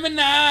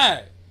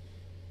 Gemini.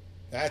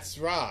 That's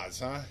Roz,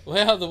 huh?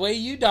 Well, the way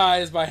you die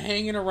is by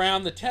hanging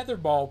around the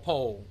tetherball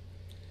pole,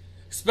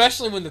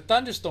 especially when the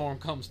thunderstorm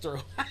comes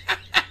through.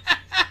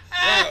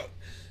 Well,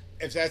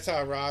 if that's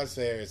how Roz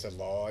there, it's a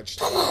large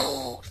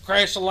target.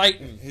 Crash of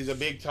lightning. He's a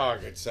big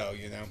target, so,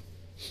 you know.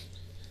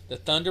 The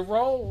thunder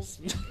rolls.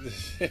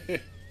 A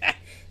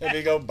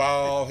big old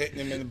ball hitting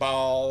him in the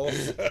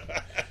balls.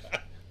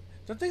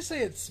 Don't they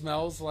say it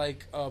smells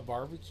like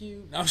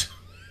barbecue? No.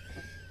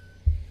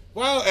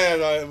 Well,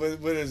 and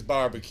with his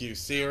barbecue,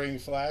 searing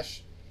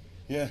flesh.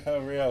 Yeah,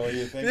 really.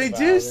 You think They about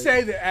do it.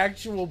 say that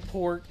actual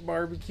pork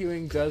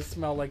barbecuing does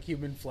smell like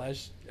human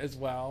flesh as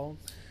well.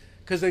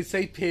 Because they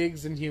say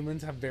pigs and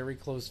humans have very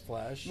close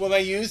flesh. Well,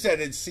 they use that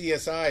in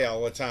CSI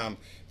all the time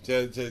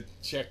to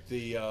check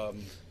the.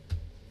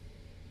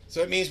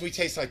 So it means we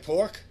taste like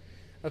pork.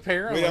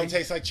 Apparently, We don't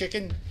taste like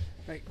chicken.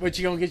 Like, what,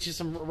 you gonna get you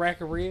some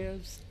rack of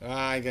ribs?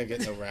 I ain't gonna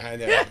get no rack.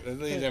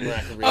 Leave them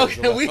rack of ribs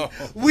Okay, alone.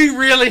 we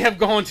really have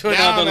gone to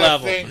Now another I'm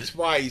level. gonna think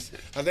twice.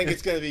 I think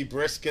it's gonna be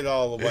brisket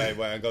all the way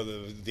when I go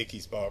to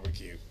Dickie's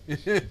barbecue.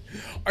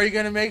 Are you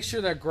gonna make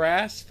sure they're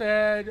grass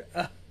fed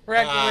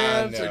rack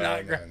of ribs or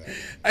not? No.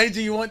 Hey,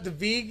 do you want the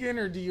vegan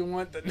or do you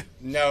want the?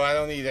 No, I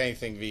don't eat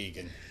anything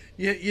vegan.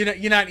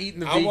 You're not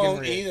eating the I vegan.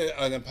 won't rib. eat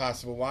an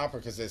Impossible Whopper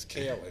because there's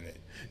kale in it.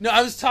 No,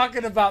 I was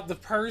talking about the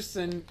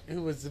person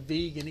who was a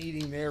vegan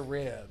eating their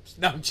ribs.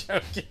 No, I'm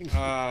joking.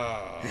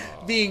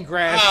 Being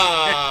grass.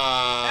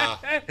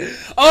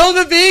 Oh,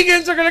 the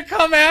vegans are gonna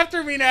come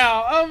after me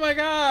now. Oh my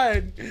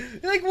god!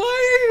 Like,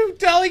 why are you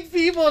telling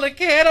people to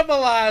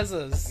cannibalize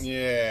us?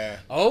 Yeah.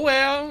 Oh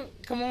well,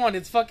 come on,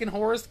 it's fucking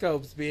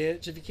horoscopes,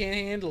 bitch. If you can't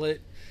handle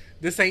it,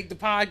 this ain't the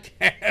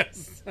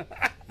podcast.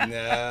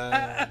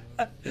 No.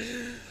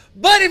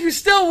 But if you're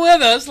still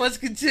with us, let's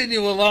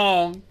continue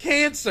along.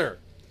 Cancer.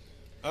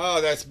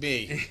 Oh, that's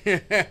me.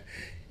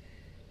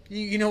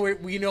 You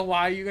know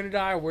why you're gonna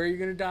die or where you're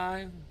gonna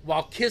die?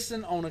 While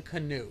kissing on a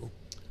canoe.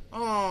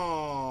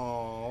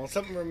 Oh,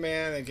 something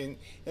romantic and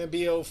it'd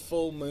be a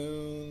full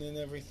moon and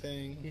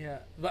everything. Yeah,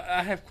 but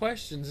I have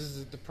questions. Is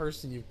it the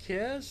person you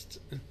kissed?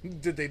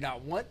 Did they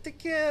not want to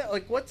kiss?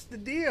 Like, what's the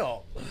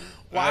deal?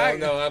 Why? I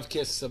don't know. I've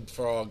kissed some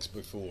frogs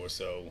before,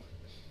 so.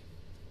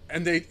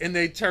 And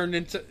they turned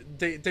into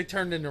they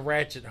turned into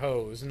ratchet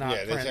hoes, not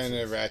Yeah, they princes. turned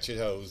into ratchet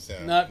hoes.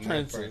 Not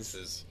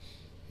princes.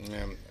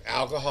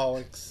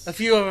 Alcoholics. A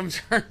few of them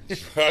turned.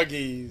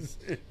 Druggies.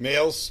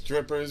 Male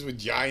strippers with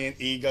giant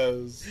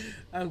egos.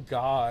 Oh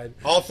God!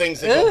 All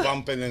things that go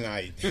bump in the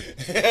night.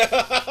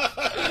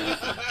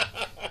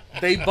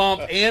 They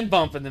bump and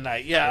bump in the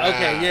night. Yeah.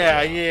 Okay.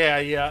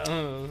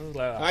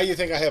 Yeah. How you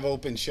think I have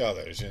open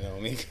shutters? You know what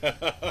I mean?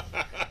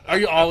 Are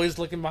you always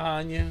looking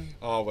behind you?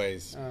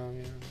 Always. Oh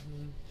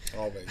yeah.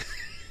 Always.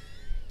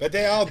 But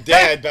they're all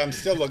dead, but I'm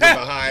still looking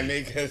behind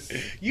me because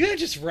You had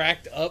just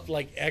racked up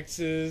like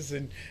exes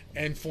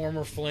and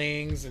former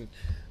flings and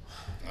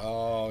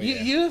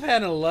you've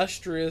had an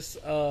illustrious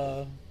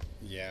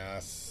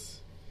yes,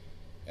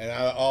 and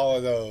out of all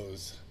of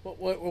those,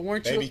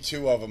 weren't maybe you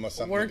two of them or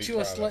something. weren't to be you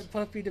a proud slut of.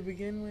 puppy to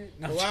begin with?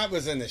 No, Well, I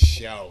was in the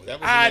show. That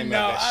was the name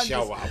of the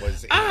show I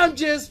was in. I'm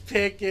just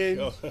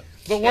picking.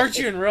 But weren't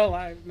you in real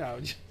life? No.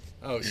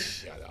 Oh,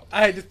 shut up.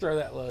 I had to throw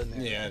that low in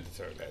there. Yeah, I had to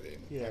throw that in.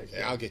 Yeah, Okay,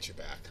 yeah. I'll get you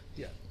back.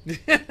 Yeah.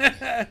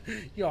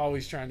 You're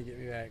always trying to get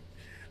me back.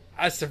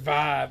 I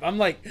survive. I'm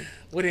like,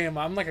 what am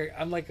I? I'm like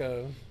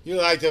a. You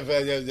like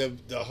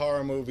the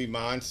horror movie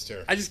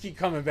Monster. I just keep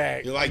coming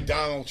back. You're like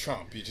Donald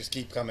Trump. You just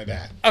keep coming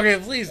back. Okay,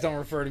 please don't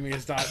refer to me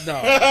as Don. No,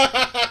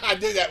 I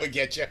knew that would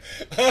get you.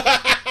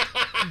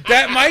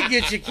 that might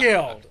get you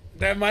killed.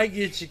 That might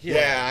get you killed.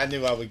 Yeah, I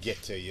knew I would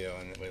get to you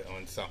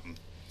on something.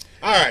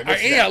 All right,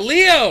 what's Yeah, next?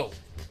 Leo.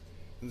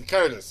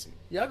 Curtis.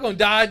 Y'all gonna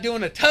die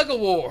doing a tug of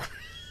war.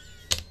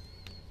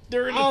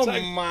 During the Oh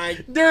tug. my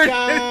During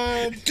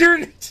God.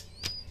 during.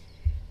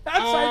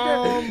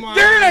 Oh my.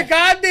 During a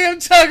goddamn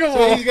tug of So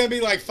war. he's gonna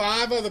be like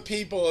 5 other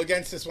people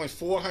against this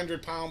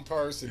 400-pound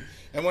person,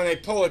 and when they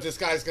pull it, this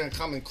guy's gonna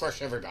come and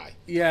crush everybody.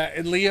 Yeah,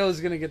 and Leo's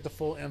gonna get the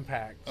full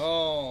impact.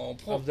 Oh,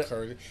 poor Of the-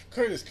 Curtis.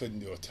 Curtis couldn't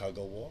do a tug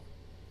of war.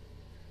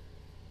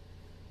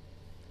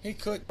 He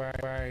could.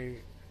 Right.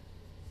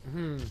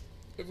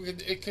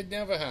 It could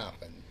never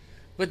happen.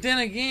 But then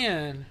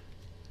again,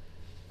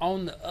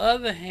 on the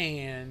other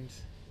hand,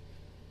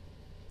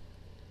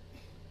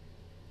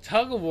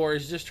 tug of war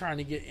is just trying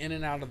to get in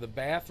and out of the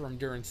bathroom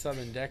during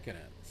Southern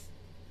Decadence.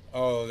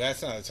 Oh,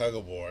 that's not a tug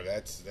of war.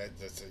 That's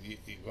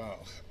well,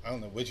 I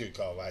don't know what you'd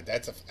call that.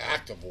 That's an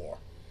act of war.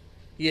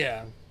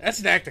 Yeah, that's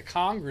an act of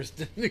Congress.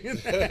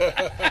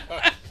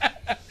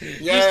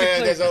 Yeah,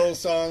 there's an old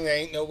song, "There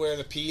Ain't Nowhere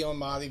to Pee on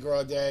Mardi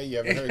Gras Day." You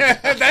ever heard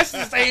that? That's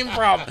the same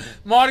problem.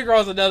 Mardi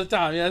Gras another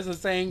time. Yeah, that's the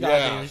same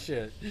goddamn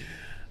shit.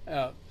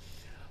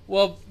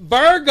 Well,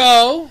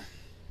 Virgo,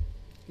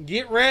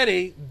 get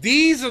ready.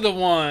 These are the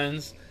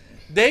ones.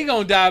 They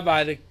gonna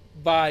die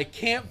by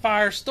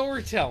campfire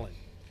storytelling.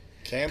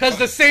 Because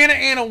the Santa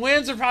Ana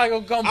winds are probably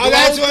going to come blow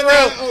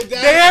through.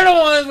 They're the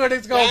ones where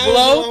it's going to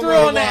blow through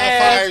on the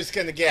edge.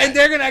 And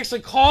they're going to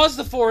actually cause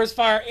the forest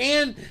fire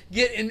and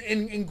get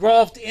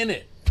engulfed in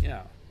it.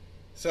 Yeah.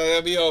 So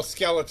there'll be all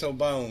skeletal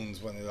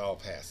bones when it all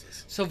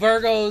passes. So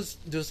Virgos,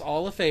 do us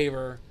all a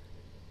favor.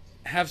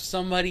 Have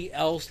somebody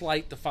else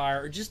light the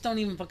fire. Or just don't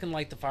even fucking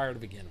light the fire to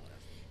begin with.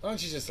 Why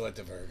don't you just let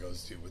the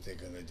Virgos do what they're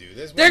going to do?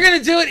 They're going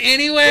to do it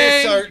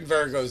anyway. There's certain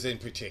Virgos in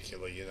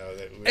particular, you know.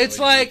 That really it's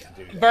like,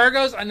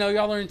 Virgos, I know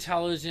y'all are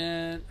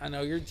intelligent. I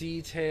know you're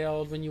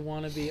detailed when you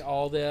want to be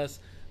all this.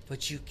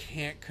 But you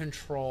can't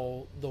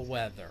control the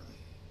weather.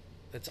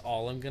 That's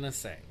all I'm going to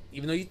say.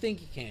 Even though you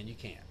think you can't.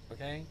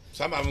 Okay?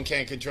 Some of them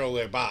can't control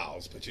their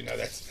bowels, but you know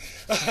that's...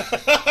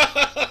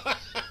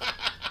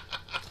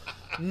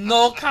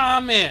 No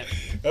comment.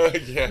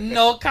 Okay.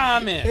 No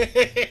comment.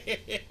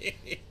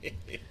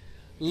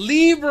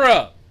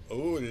 Libra.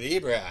 Oh,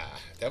 Libra.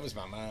 That was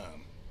my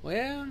mom.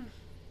 Well,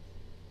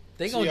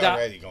 they She gonna die.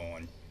 already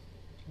going.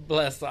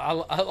 Bless her.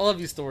 I love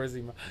your stories,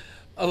 Ema.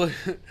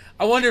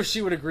 I wonder if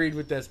she would agreed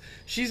with this.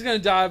 She's gonna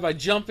die by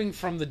jumping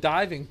from the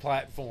diving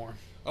platform.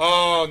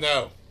 Oh,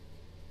 no.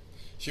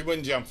 She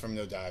wouldn't jump from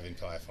the diving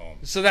platform.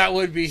 So that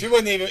would be... She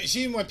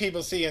didn't want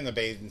people seeing the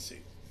bathing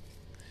suit.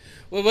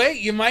 Well, wait,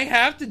 you might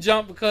have to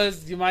jump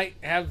because you might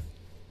have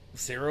a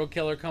serial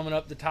killer coming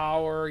up the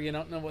tower. You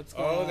don't know what's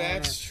going on. Oh,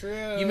 that's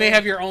true. You may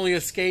have your only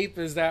escape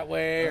is that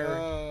way. Or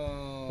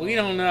Oh. we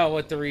don't know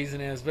what the reason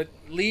is. But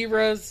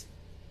Libras,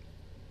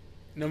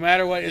 no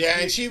matter what... Yeah,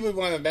 and she would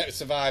want to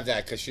survive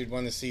that because she'd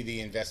want to see the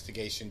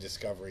Investigation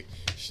Discovery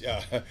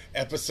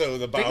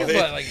episode about it.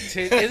 What,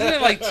 isn't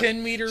it like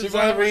 10 meters She'd up?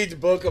 want to read the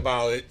book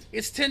about it.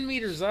 It's 10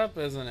 meters up,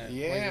 isn't it?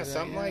 Yeah,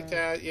 something like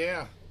that,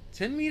 yeah.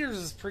 10 meters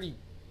is pretty...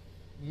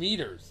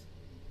 meters.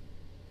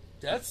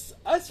 That's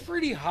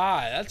pretty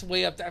high. That's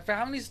way up there.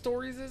 How many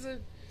stories is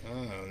it? I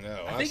don't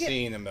know. I I've think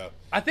seen them up.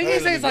 I think they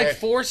say it's like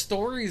 4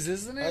 stories,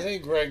 isn't it? I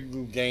think Greg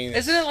Louganis.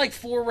 Isn't it like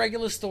 4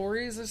 regular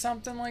stories or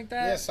something like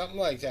that? Yeah, something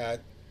like that.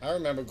 I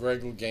remember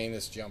Greg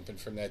Louganis jumping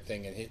from that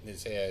thing and hitting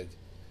his head.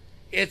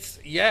 It's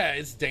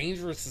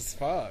dangerous as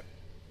fuck.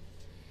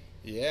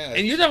 Yeah.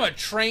 And you're talking about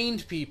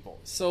trained people.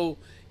 So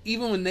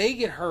even when they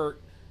get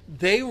hurt,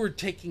 they were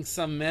taking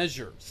some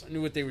measures. I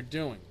knew what they were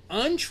doing.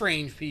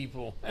 Untrained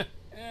people,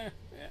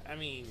 I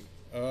mean...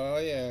 Oh,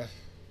 yeah.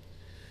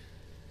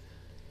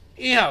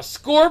 Yeah,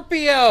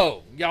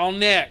 Scorpio. Y'all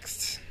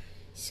next.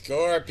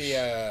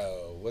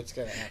 Scorpio. What's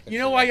going to happen? You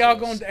know why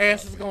y'all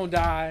ass is going to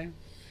die?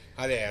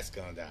 How the ass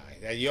going to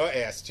die? Your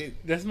ass, too.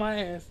 That's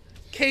my ass.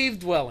 Cave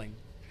dwelling.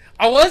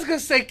 I was going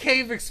to say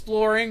cave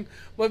exploring,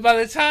 but by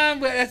the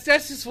time... That's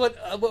just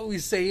what we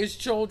say as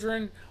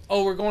children.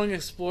 Oh, we're going to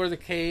explore the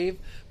cave.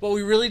 But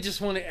we really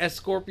just want to, as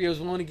Scorpios,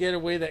 we want to get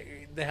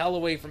the hell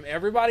away from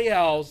everybody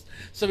else.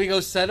 So we go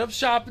set up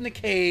shop in the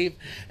cave.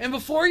 And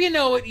before you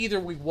know it, either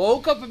we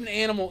woke up an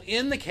animal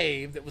in the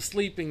cave that was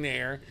sleeping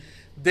there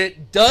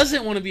that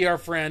doesn't want to be our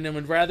friend and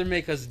would rather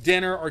make us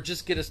dinner or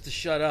just get us to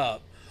shut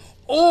up.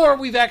 Or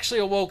we've actually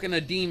awoken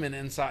a demon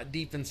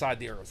deep inside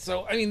the earth.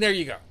 So, I mean, there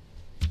you go.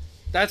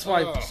 That's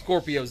why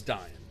Scorpio's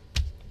dying.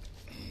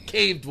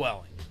 Cave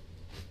dwelling.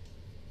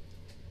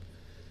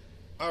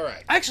 All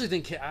right. I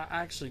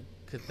actually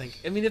could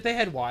think. I mean, if they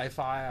had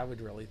Wi-Fi, I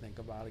would really think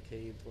about a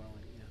cave dwelling.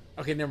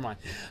 Yeah. Okay, never mind.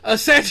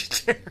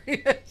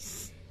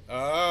 Sagittarius.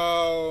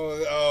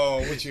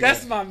 Oh, what you?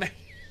 That's my man.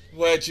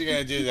 What you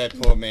gonna do to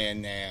that poor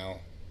man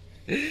now?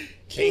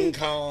 King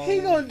Kong.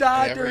 He gonna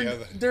die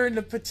during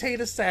the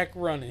potato sack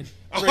running.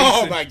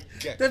 Oh my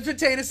God! The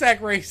potato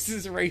sack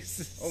races.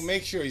 Oh,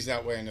 make sure he's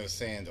not wearing those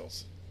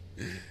sandals.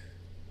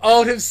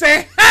 Oh, them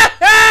sandals.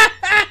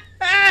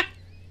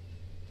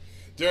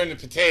 During the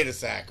potato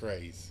sack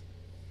race.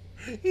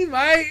 He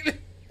might.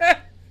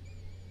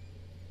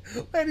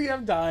 Maybe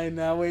I'm dying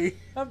now. Wait,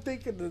 I'm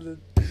thinking of the...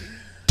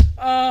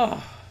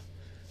 Oh.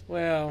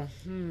 Well,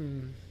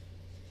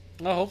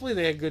 Well, hopefully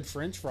they had good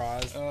French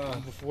fries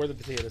before the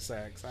potato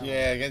sacks.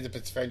 Yeah, get the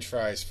French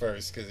fries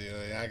first, because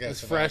I got to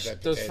survive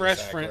that potato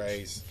sack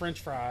race. French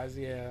fries,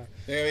 yeah.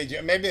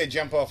 Maybe they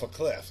jump off a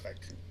cliff. Like,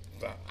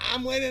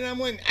 I'm winning.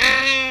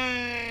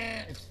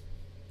 Ah!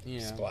 Yeah.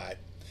 Splat.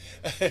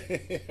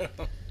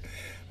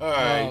 All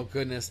right. Oh,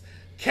 goodness.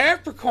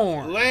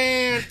 Capricorn.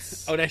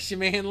 Lance. Oh, that's your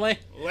man, Lance.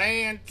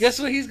 Lance. Guess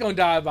what he's going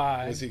to die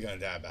by? What's he going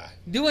to die by?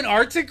 Doing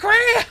arts and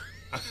crafts.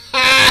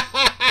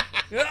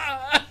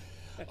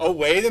 Oh,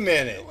 wait a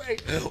minute.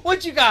 Wait,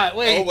 what you got?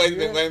 Wait. Oh, wait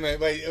a minute.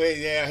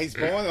 Yeah, he's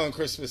born on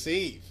Christmas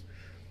Eve.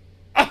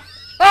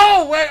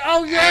 Oh, wait.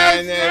 Oh,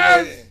 yes.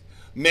 Yes.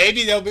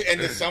 Maybe they'll be in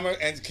the summer,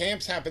 and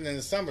camps happen in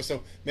the summer,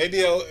 so maybe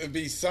it'll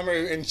be summer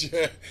in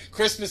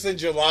Christmas in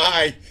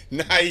July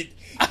night.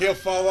 He'll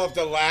fall off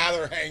the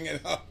ladder hanging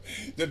up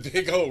the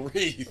big old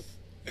wreath.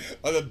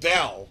 or the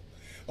bell,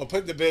 or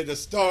put the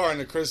star on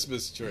the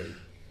Christmas tree.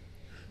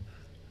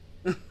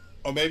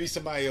 Or maybe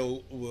somebody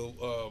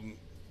will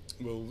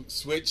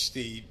switch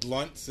the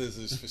blunt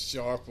scissors for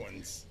sharp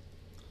ones.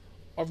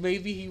 Or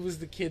maybe he was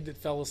the kid that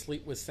fell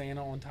asleep with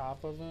Santa on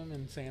top of him,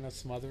 and Santa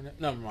smothered him.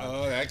 Never mind.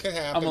 Oh, that could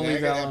happen. I'm gonna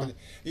leave that alone.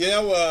 You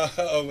know,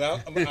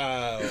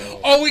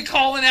 Are we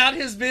calling out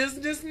his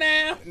business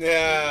now?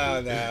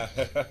 No.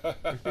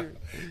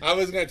 I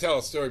was going to tell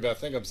a story, but I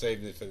think I'm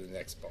saving it for the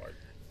next part.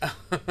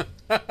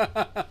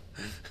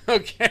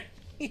 Okay.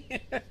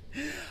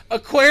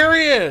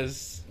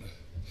 Aquarius.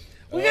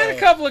 We got a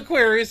couple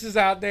Aquariuses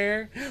out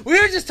there. We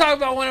were just talking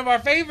about one of our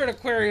favorite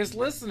Aquarius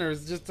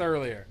listeners just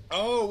earlier.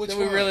 Oh, which that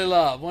one? we really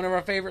love. One of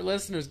our favorite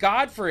listeners,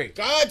 Godfrey.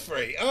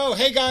 Godfrey. Oh,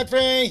 hey,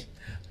 Godfrey.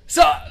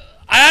 So,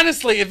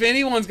 honestly, if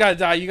anyone's got to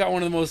die, you got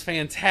one of the most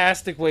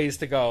fantastic ways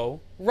to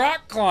go.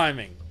 Rock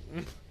climbing.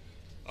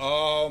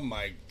 Oh,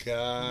 my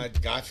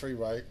God. Godfrey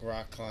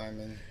rock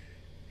climbing.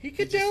 He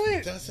could do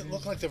it. Doesn't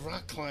look like the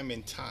rock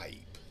climbing type.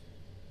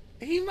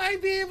 He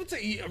might be able to.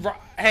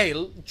 Hey,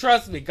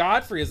 trust me,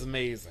 Godfrey is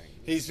amazing.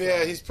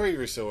 He's pretty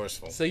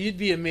resourceful. So you'd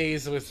be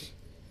amazed with.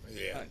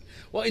 Yeah.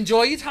 Well,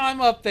 enjoy your time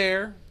up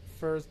there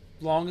for as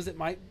long as it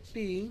might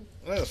be.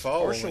 Well, the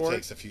fall only short.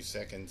 takes a few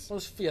seconds.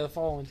 Well, yeah, the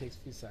fall only takes a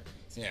few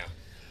seconds. Yeah.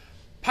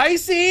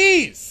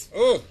 Pisces.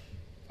 Ooh.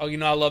 Oh, you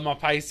know I love my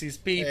Pisces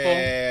people.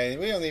 And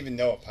we don't even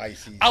know a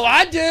Pisces. Oh,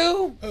 I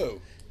do.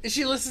 Who?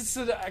 She listens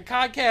to the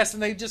podcast,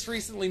 and they just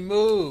recently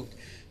moved.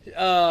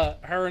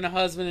 Her and the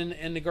husband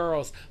and the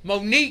girls.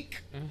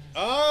 Monique.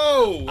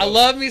 Oh, I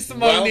love me some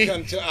Monique.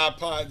 Welcome to our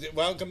pod.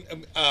 Welcome.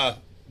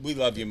 We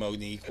love you,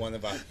 Monique. One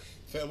of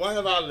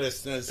our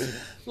listeners.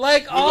 We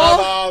love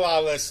all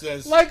our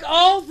listeners. Like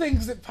all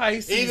things that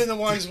Pisces, even the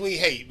ones we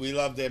hate, we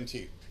love them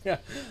too. Yeah,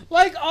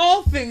 like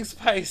all things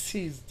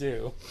Pisces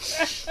do.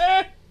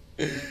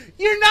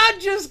 You're not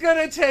just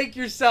gonna take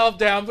yourself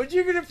down, but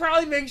you're gonna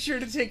probably make sure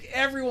to take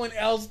everyone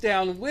else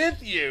down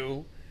with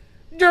you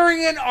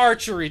during an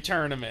archery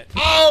tournament.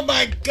 Oh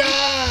my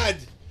God!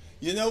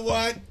 You know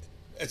what?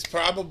 It's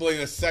probably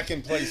the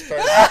second place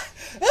person.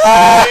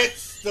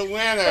 It's the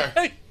winner.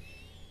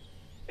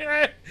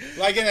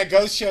 Like in a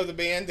ghost show,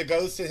 the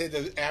ghost that hit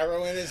the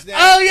arrow in his neck.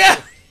 Oh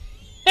yeah!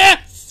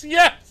 Yes.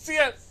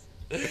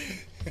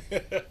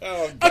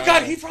 Oh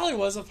God, he probably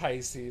was a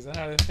Pisces. I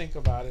had to think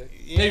about it.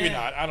 Yeah. Maybe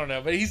not. I don't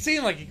know, but he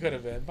seemed like he could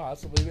have been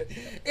possibly. But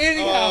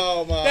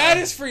anyhow, that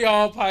is for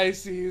y'all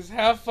Pisces.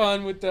 Have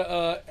fun with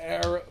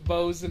the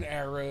bows and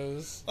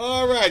arrows.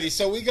 Alrighty,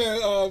 so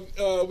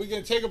we're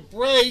gonna take a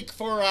break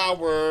for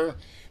our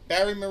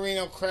Barry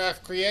Marino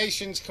Craft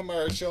Creations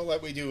commercial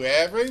that we do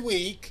every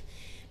week,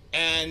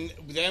 and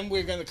then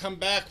we're gonna come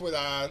back with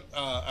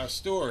our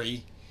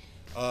story.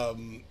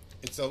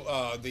 It's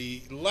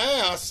the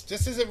last.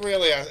 This isn't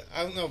really.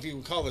 I don't know if you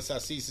would call this our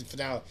season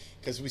finale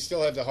because we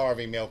still have the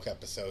Harvey Milk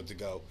episode to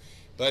go,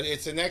 but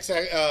it's the next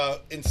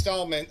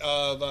installment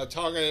of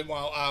Targeted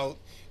While Out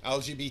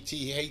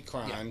LGBT hate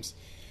crimes.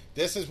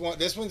 Yeah.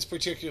 This one's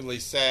particularly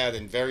sad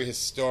and very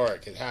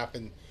historic. It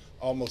happened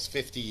almost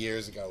 50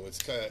 years ago.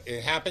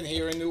 It happened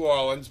here in New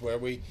Orleans where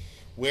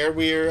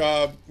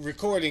we're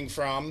recording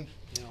from.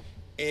 Yeah.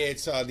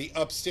 It's the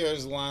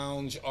Upstairs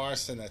Lounge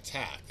arson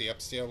attack, the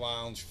Upstairs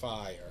Lounge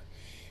fire.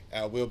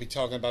 We'll be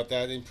talking about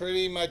that in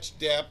pretty much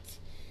depth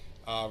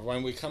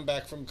when we come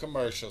back from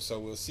commercial, so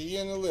we'll see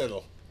you in a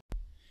little.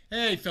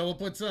 Hey, Philip,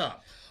 what's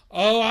up?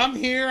 Oh, I'm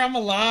here. I'm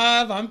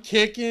alive. I'm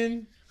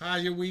kicking.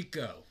 How'd your week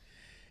go?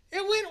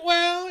 It went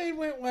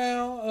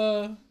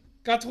well.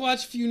 Got to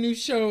watch a few new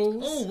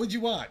shows. Oh, what'd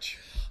you watch?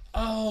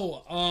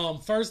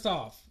 Oh, first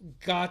off,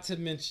 got to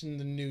mention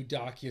the new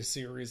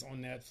docuseries on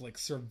Netflix,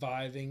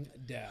 Surviving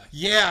Death.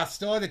 Yeah, I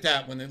started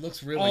that one. It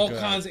looks really good. All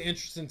kinds of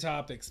interesting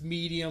topics.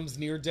 Mediums,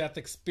 near-death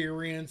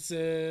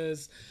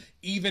experiences.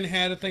 Even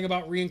had a thing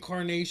about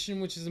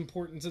reincarnation, which is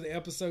important to the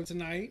episode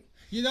tonight.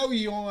 You know,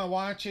 you want to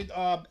watch it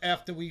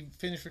after we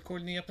finish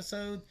recording the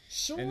episode?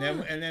 Sure. And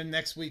then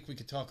next week we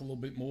could talk a little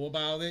bit more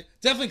about it.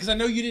 Definitely, because I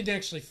know you didn't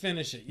actually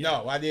finish it yet.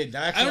 No, I didn't.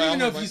 Actually, I don't even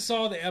know if you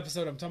saw the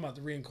episode. I'm talking about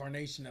the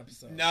reincarnation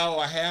episode. No,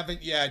 I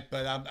haven't yet,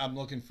 but I'm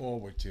looking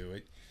forward to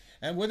it.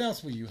 And what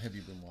else have you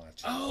been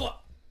watching? Oh,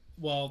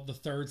 well, the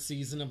third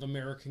season of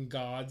American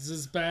Gods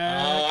is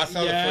back. Oh, I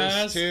saw the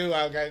first two.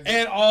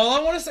 And all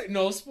I want to say,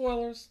 no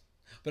spoilers,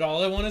 but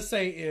all I want to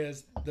say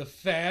is the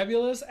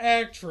fabulous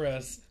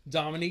actress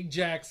Dominique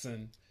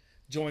Jackson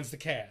joins the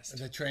cast.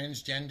 The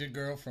transgender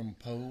girl from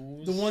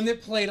Pose. The one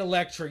that played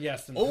Elektra,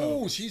 yes. In Pose.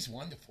 Pose. She's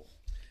wonderful.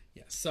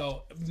 Yeah,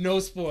 so no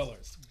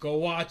spoilers. Go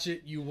watch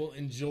it. You will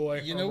enjoy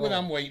her. You know what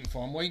I'm waiting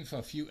for? I'm waiting for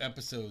a few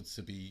episodes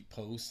to be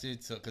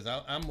posted, because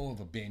I'm more of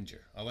a binger.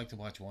 I like to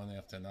watch one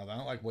after another. I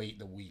don't like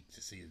waiting a week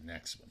to see the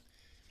next one.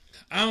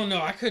 I don't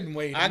know. I couldn't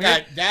wait.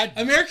 Got that.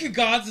 American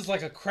Gods is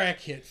like a crack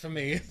hit for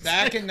me.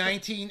 Back in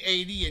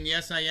 1980, and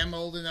yes, I am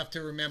old enough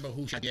to remember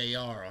who shot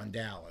JR on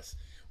Dallas.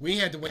 We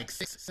had to wait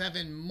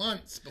 6-7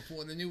 months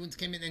before the new ones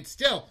came in, and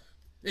still,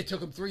 it took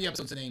them 3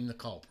 episodes to name the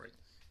culprit.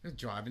 They're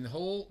driving the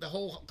whole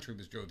country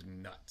was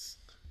driving nuts.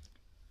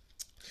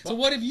 So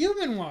what have you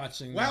been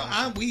watching?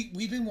 Well,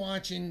 we've been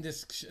watching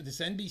this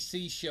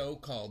NBC show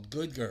called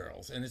Good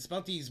Girls, and it's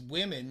about these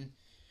women,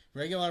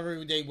 regular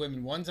everyday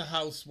women. One's a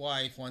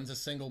housewife, one's a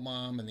single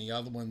mom, and the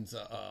other one's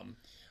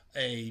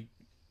a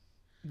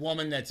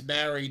woman that's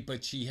married,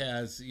 but she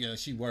has,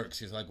 she works.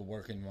 She's like a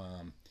working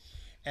mom,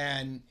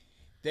 and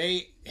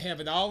they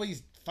have all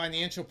these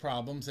financial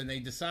problems, and they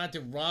decide to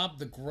rob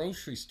the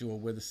grocery store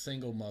where the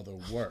single mother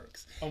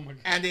works. Oh my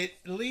God. And it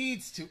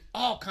leads to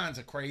all kinds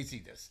of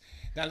craziness.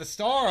 Now, the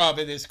star of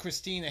it is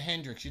Christina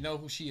Hendricks. You know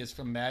who she is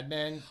from Mad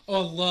Men?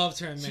 Oh, loved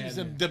her in Mad Men. She's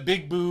the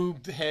big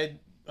boobed head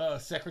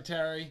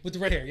secretary with the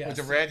red hair. Yes, with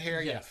the red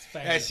hair. Yes,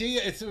 and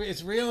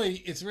it's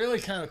really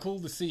kind of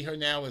cool to see her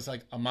now as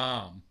like a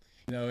mom,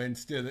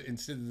 instead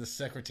of the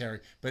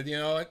secretary. But you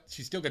know what?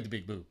 She's still got the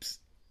big boobs.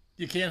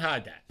 You can't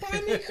hide that. But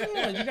I mean, come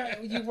on,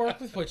 you work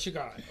with what you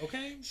got,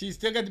 okay? She's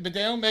still got, but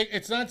they don't make.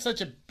 It's not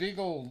such a big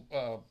old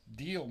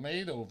deal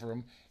made over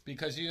them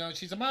because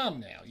she's a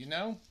mom now,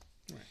 Right.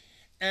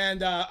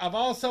 And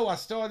I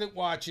started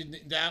watching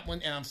that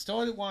one, and I've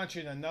started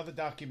watching another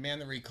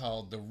documentary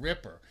called The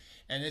Ripper,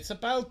 and it's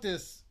about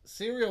this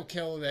serial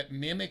killer that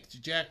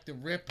mimicked Jack the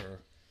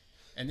Ripper.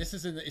 And it's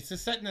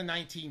set in the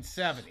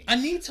 1970s. I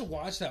need to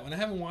watch that one. I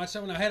haven't watched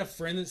that one. I had a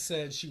friend that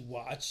said she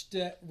watched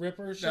that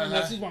Ripper show.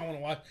 That's what I want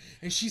to watch.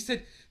 And she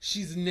said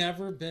she's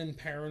never been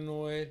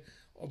paranoid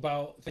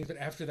about things, but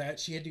after that,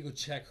 she had to go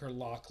check her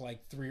lock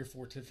like 3 or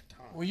 4 different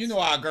times. Well,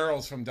 our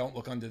girls from Don't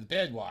Look Under the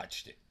Bed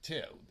watched it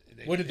too.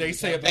 What did they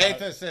say about it?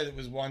 They said it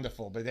was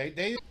wonderful, but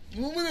they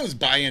one of those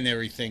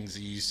binary things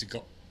that used to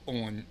go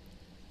on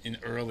in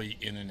early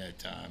internet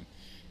time,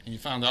 and you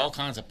found all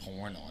kinds of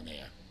porn on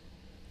there.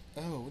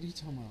 Oh, what are you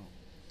talking about?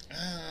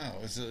 Oh,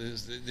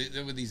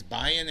 there were these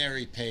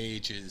binary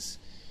pages.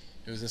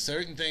 There was a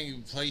certain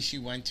place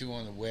you went to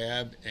on the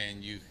web,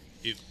 and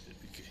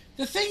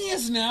the thing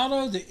is now,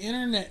 though, the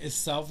internet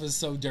itself is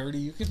so dirty,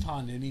 you can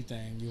find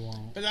anything you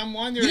want. But I'm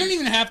wondering... You don't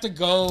even have to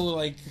go,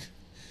 like...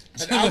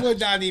 But I would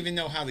not even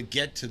know how to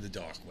get to the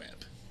dark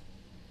web.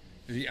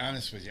 To be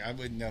honest with you, I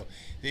wouldn't know.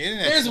 The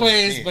internet. There's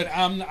ways, but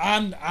I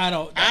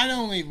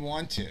don't even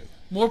want to.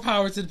 More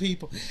power to the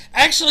people.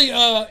 Actually,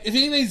 if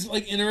anybody's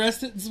like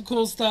interested in some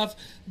cool stuff,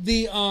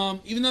 the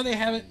even though they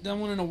haven't done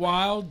one in a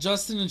while,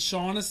 Justin and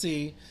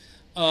Shaughnessy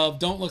of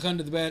Don't Look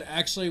Under the Bed,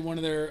 actually one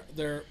of their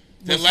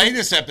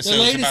latest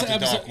episode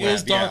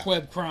is Dark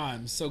Web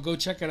Crimes. So go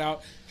check it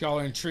out if y'all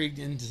are intrigued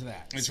into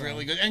that. It's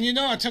really good. And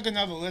I took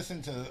another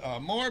listen to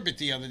Morbid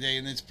the other day,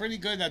 and it's pretty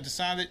good. I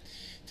decided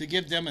to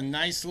give them a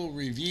nice little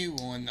review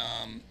on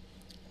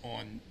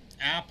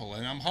Apple,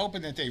 and I'm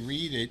hoping that they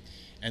read it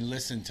and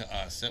listen to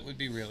us. That would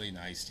be really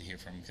nice to hear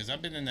from them, because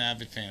I've been an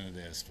avid fan of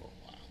theirs for a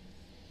while.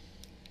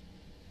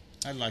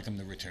 I'd like them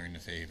to return the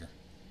favor.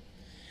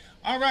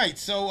 All right,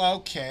 so we're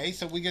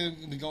going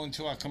to be going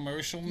to our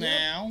commercial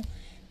now,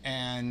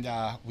 and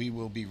we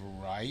will be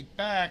right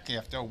back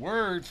after a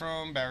word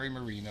from Barry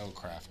Marino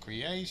Craft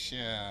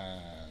Creation.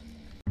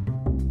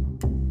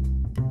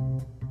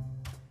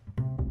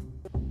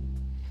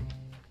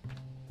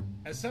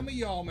 As some of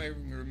y'all may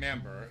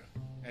remember,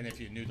 and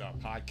if you're new to our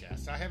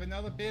podcast, I have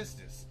another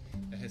business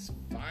that has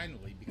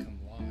finally become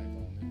live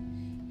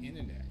on the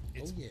internet.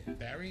 It's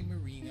Barry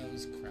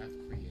Marino's Craft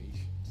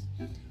Creations.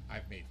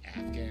 I've made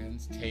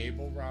afghans,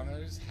 table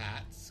runners,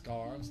 hats,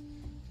 scarves,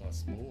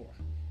 plus more.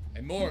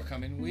 And more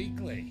coming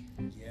weekly.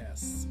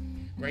 Yes.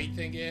 Great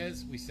thing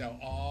is, we sell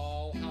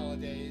all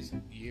holidays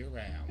year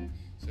round,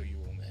 so you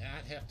will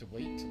not have to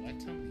wait till that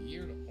time of the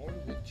year to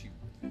order what you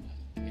would like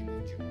and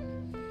enjoy.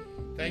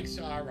 Thanks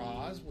to our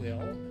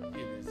Oswill,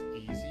 it is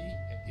easy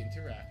and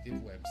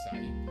interactive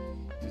website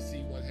to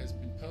see what has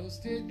been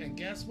posted. And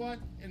guess what?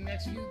 In the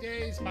next few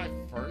days, my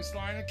first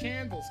line of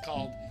candles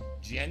called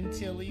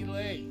Gentilly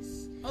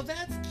Lace. Oh,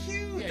 that's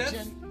cute. Yeah,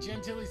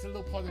 Gentilly's a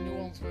little part of New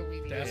Orleans where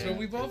we live. That's where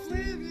we both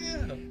live,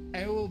 yeah. And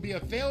it will be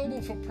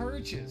available for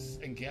purchase.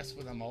 And guess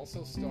what? I'm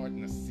also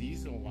starting a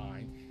seasonal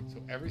line,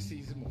 so every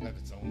season will have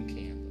its own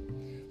candle.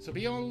 So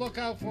be on the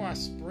lookout for our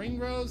Spring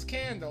Rose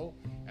candle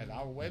at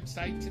our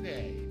website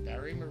today,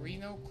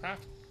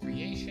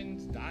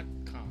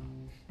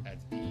 BarryMarinoCraftCreations.com.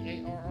 That's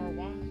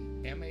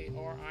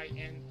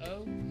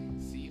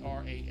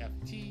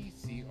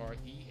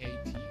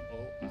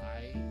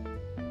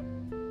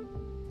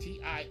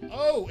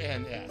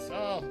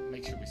Oh,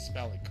 make sure we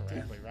spell it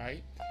correctly,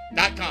 right?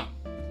 .com.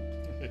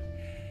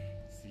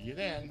 See you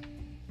then.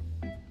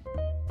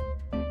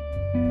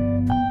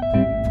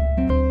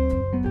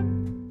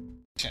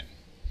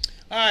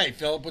 All right,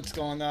 Philip, what's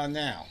going on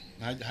now?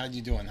 How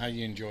you doing? How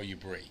you enjoy your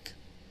break?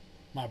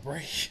 My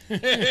break?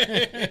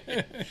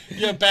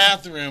 Your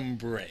bathroom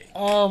break.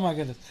 Oh, my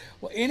goodness.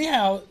 Well,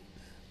 anyhow,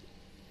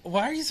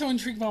 why are you so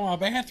intrigued by my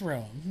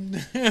bathroom?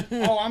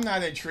 Oh, I'm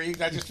not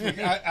intrigued. I just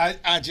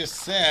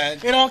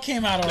said it all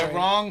came out all right. The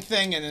wrong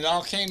thing, and it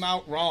all came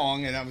out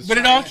wrong, and I was. But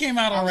it all came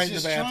out all right in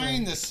the bathroom. I was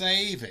just trying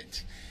to save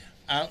it,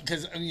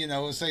 because I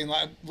was saying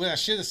what I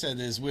should have said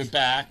is we're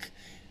back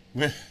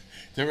with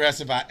the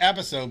rest of our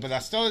episode, but I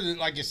started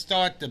like you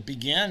start the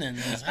beginning.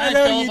 I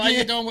know you did. How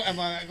you doing? I'm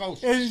like, oh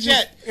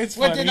shit! It's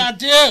what funny. did I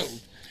do?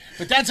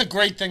 But that's a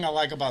great thing I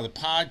like about a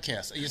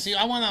podcast. You see,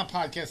 I want our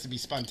podcast to be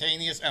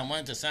spontaneous, and I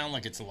want it to sound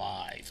like it's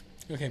live.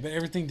 Okay, but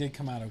everything did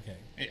come out okay.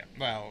 Yeah,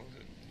 well,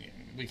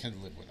 we can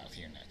live without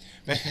hearing that.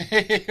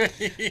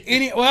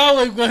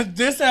 Well,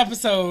 this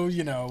episode,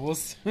 we'll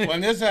see. Well,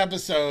 this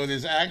episode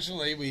is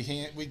actually,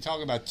 we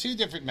talk about two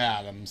different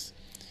madams.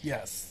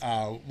 Yes.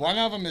 One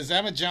of them is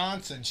Emma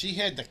Johnson. She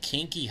had the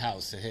kinky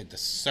house that had the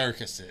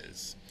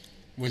circuses,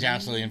 which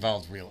actually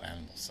involved real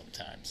animals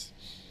sometimes.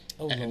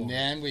 Oh, and Lord.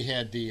 then we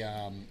had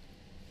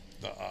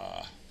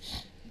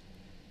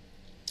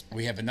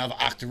we have another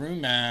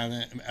octoroon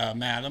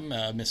madam,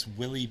 Miss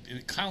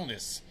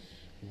Countess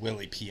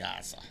Willie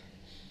Piazza,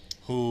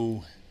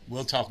 who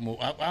we'll talk more.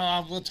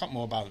 We'll talk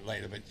more about it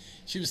later. But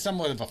she was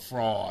somewhat of a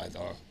fraud,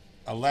 or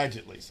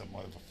allegedly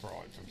somewhat of a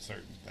fraud from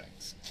certain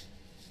things.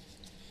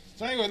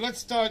 So anyway, let's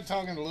start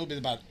talking a little bit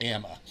about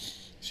Emma.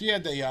 She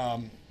had very,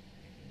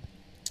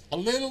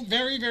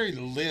 very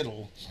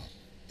little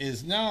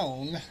is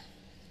known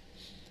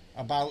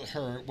about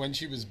her when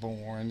she was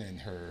born and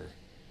her.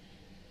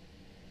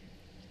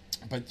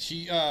 But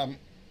she,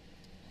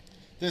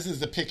 this is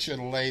the picture of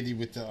the lady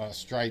with the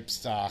striped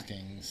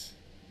stockings,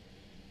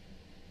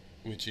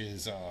 which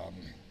is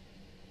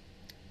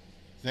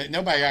that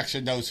nobody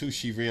actually knows who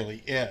she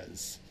really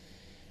is.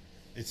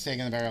 It's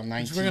taken about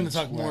 1912. We're going to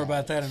talk more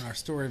about that in our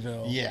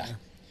Storyville. Yeah,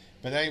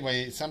 but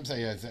anyway, some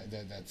say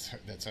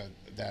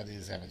that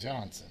is Emma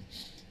Johnson,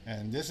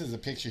 and this is a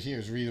picture here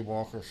is Rita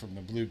Walker from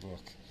the Blue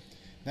Book.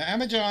 Now,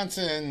 Emma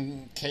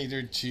Johnson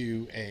catered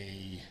to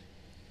a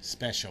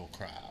special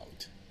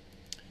crowd.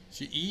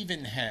 She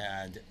even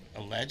had,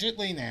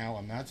 allegedly now,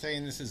 I'm not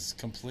saying this is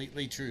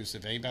completely true, so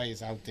if anybody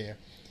is out there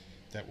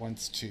that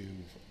wants to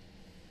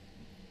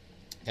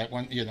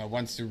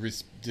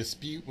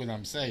dispute what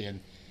I'm saying,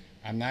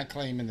 I'm not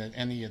claiming that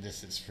any of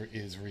this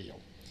is real.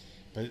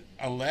 But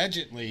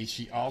allegedly,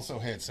 she also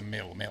had some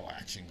male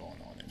action going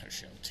on in her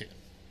show, too.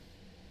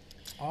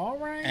 All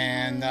right.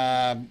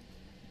 And,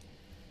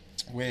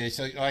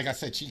 so like I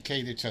said, she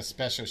catered to a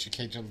special. She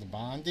catered to the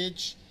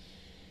bondage.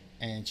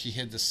 And she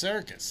had the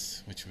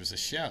circus, which was a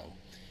show.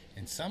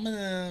 And some of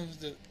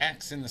the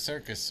acts in the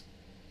circus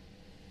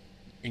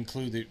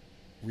included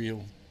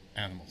real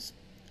animals.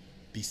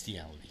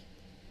 Bestiality.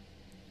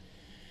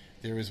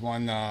 There was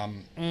one of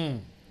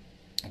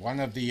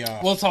the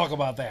we'll talk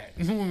about that.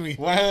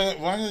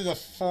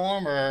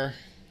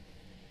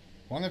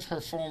 one of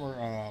her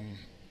former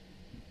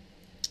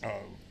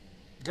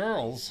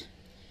girls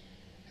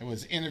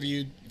was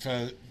interviewed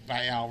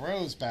by Al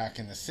Rose back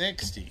in the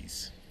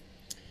 60s,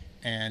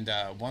 and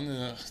one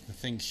of the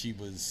things she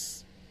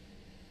was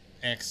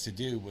asked to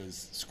do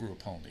was screw a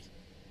pony.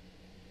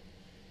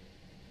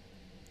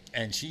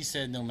 And she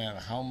said no matter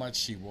how much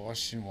she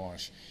washed,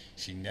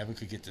 she never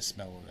could get the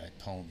smell of that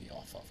pony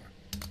off of her.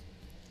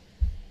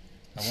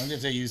 I wonder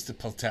if they used the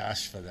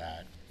potash for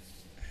that.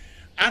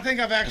 I think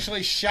I've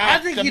actually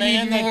shot the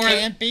man that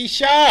can't be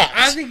shot.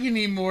 I think you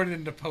need more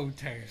than the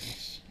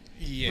potash.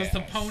 Yeah. With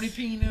the pony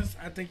penis,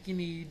 I think you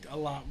need a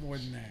lot more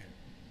than that.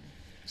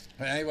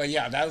 But anyway,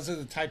 yeah, those are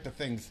the type of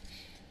things.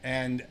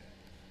 And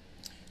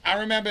I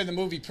remember the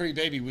movie Pretty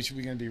Baby, which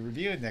we're going to be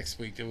reviewing next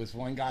week. There was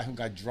one guy who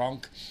got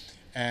drunk,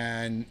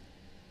 and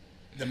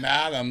the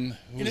madam,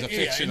 who's a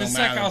fictional in a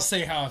madam, sec, I'll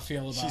say how I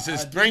feel about it. she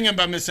says, bring him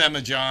by Miss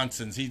Emma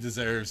Johnson's. He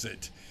deserves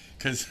it.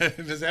 Because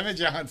Miss Emma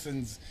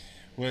Johnson's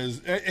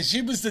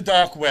she was the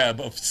dark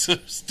web of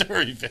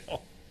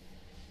Storyville.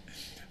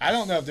 I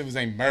don't know if there was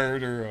a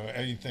murder or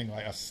anything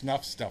like a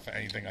snuff stuff or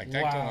anything like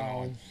that going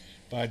on.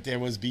 But there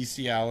was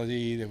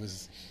bestiality.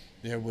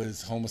 There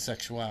was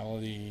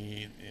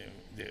homosexuality.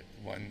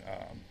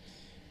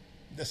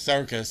 The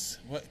circus.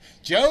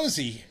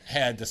 Josie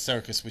had the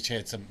circus, which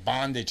had some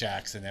bondage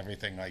acts and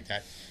everything like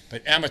that.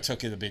 But Emma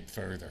took it a bit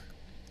further.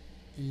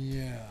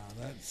 Yeah,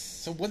 that's...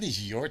 So what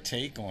is your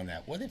take on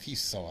that? What if you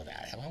saw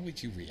that? How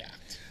would you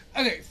react?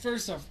 Okay,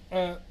 first off,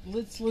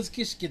 let's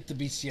just get the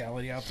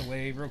bestiality out the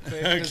way real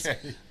quick. Okay.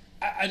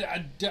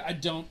 I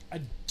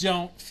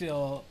don't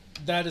feel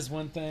that is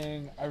one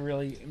thing I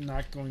really am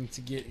not going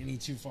to get any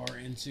too far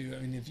into. I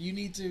mean, if you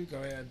need to, go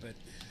ahead, but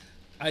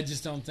I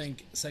just don't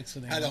think sex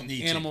with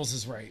animals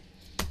is right.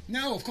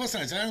 No, of course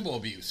not. It's animal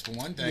abuse, for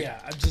one thing.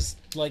 Yeah, I'm just,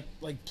 like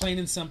plain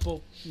and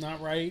simple, not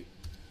right.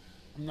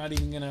 I'm not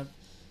even going to,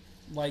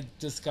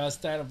 discuss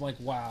that. I'm like,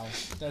 wow,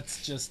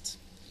 that's just...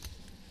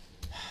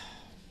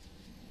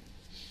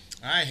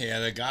 I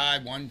had a guy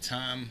one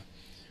time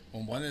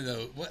on one of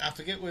the... I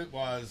forget what it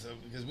was,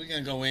 because we're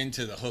going to go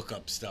into the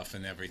hookup stuff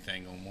and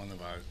everything on one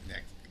of our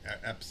next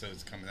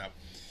episodes coming up.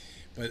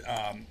 But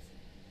I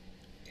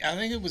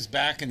think it was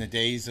back in the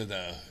days of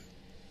the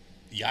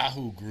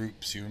Yahoo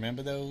groups. You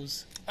remember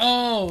those?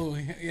 Oh,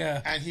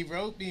 yeah. And he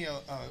wrote me an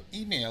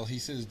email. He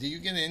says, do you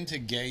get into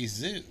Gay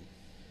Zoo?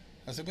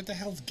 I said, what the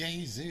hell's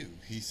Gay Zoo?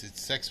 He said,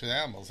 sex with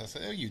animals. I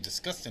said, oh, you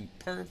disgusting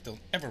perv. Don't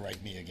ever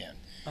write me again.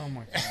 Oh,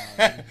 my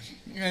God.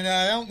 And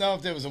I don't know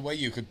if there was a way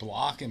you could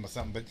block him or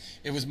something, but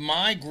it was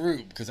my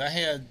group, because I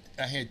had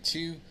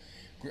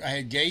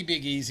Gay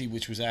Big Easy,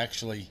 which was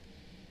actually,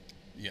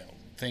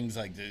 things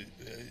like the,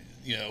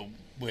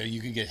 where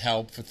you could get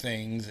help for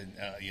things and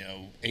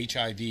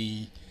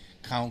HIV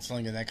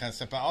counseling and that kind of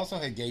stuff. But I also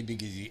had Gay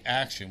Big Easy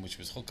Action, which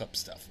was hookup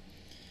stuff,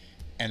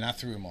 and I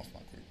threw him off my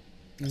group.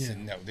 I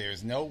said, no,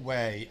 there's no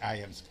way I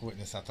am supporting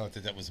this. I thought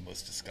that was the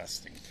most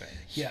disgusting thing.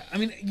 Yeah, I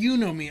mean, you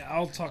know me.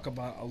 I'll talk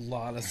about a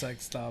lot of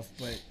sex stuff,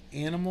 but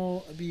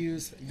animal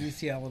abuse,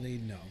 bestiality,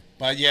 no.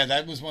 But yeah,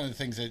 that was one of the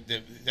things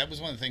that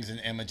was one of the things in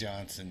Emma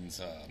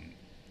Johnson's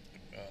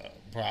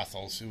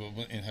brothels,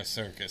 in her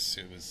circus.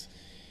 It was,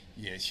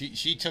 yeah,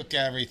 she took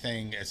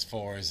everything as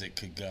far as it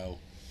could go.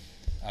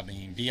 I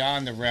mean,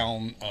 beyond the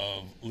realm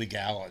of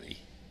legality.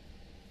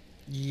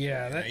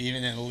 Yeah,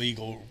 even in a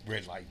legal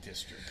red light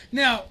district.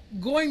 Now,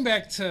 going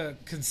back to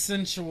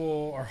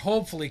consensual, or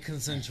hopefully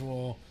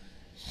consensual,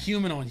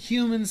 human on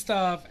human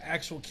stuff,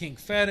 actual kink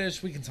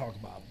fetish, we can talk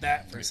about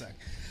that for a sec.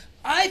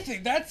 I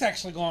think that's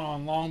actually gone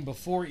on long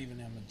before even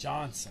Emma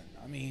Johnson.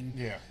 I mean,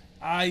 yeah,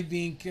 I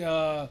think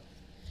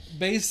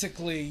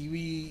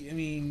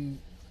basically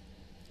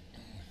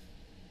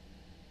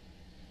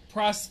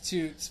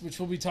prostitutes, which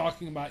we'll be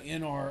talking about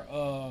in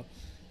our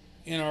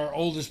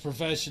oldest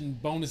profession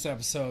bonus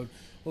episode,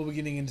 we'll be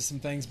getting into some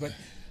things, but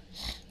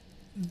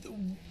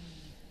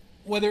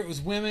whether it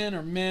was women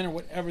or men or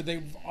whatever,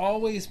 they've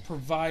always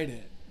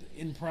provided,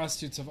 in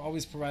prostitutes, have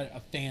always provided a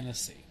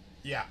fantasy.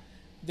 Yeah.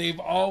 They've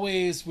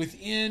always,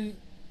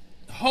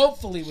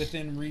 hopefully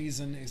within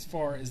reason, as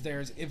far as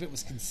theirs, if it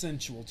was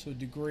consensual to a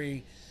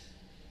degree.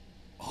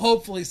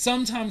 Hopefully,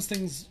 sometimes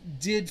things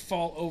did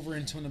fall over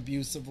into an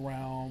abusive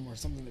realm or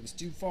something that was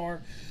too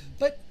far,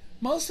 but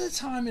most of the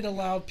time it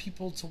allowed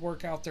people to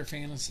work out their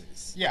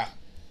fantasies. Yeah.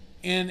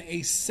 In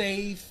a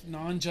safe,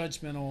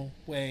 non-judgmental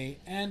way,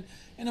 and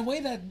in a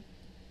way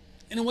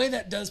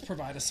that does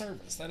provide a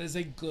service. That is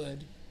a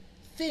good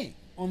thing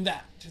on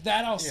that.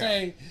 That I'll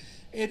say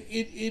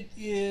it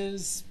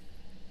is.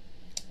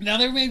 Now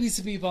there may be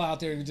some people out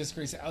there who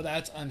disagree, say, "Oh,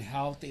 that's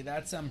unhealthy,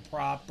 that's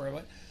improper."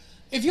 But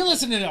if you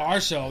listen to our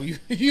show, you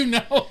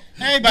know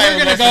we're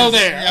going to go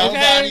there.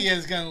 Nobody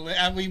is going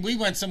to. We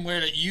went somewhere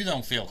that you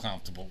don't feel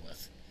comfortable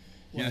with.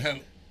 You know,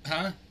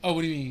 huh? Oh,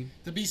 what do you mean?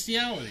 The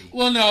bestiality.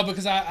 Well, no,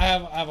 because I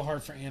have a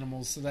heart for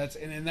animals, so that's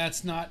and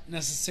that's not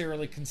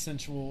necessarily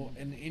consensual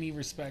in any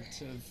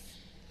respect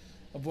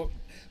of what.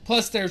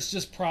 Plus, there's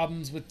just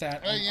problems with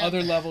that on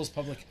other levels,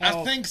 public health.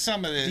 I think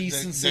some of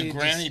decency, the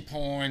granny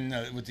porn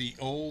with the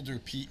old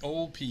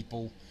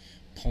people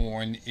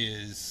porn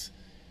is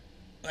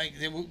like,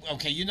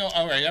 okay,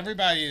 all right,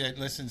 everybody that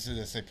listens to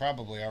this, they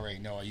probably already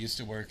know I used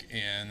to work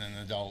in an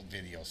adult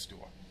video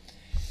store,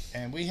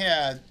 and we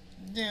had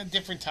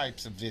different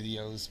types of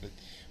videos, but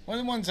one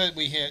of the ones that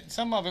we had,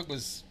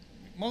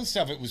 most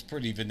of it was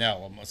pretty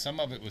vanilla, some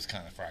of it was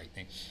kind of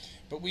frightening,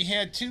 but we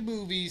had two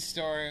movies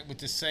starring with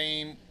the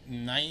same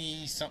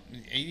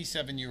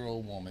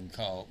 87-year-old woman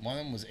called, one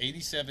of them was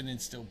 87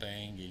 and Still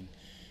Banging,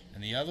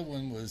 and the other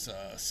one was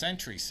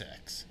Century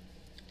Sex.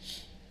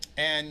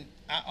 And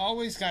I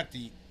always got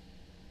the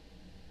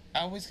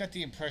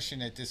impression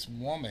that this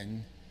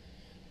woman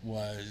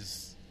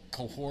was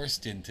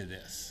coerced into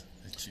this.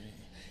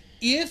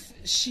 If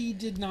she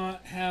did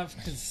not have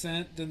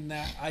consent, then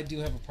that I do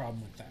have a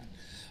problem with that.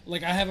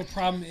 Like, I have a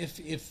problem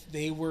if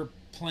they were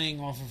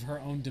playing off of her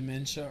own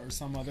dementia or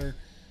some other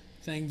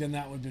thing, then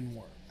that would have been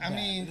worse. I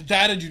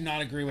do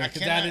not agree with,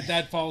 because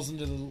that falls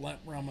into the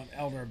realm of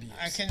elder abuse.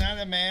 I cannot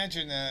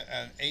imagine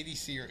an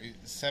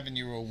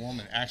 87-year-old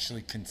woman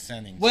actually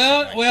consenting.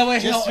 Well,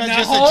 wait, just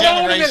now, a hold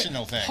generational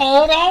on thing.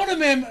 Hold on a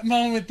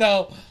moment,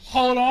 though.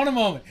 Hold on a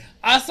moment.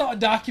 I saw a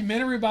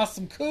documentary about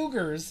some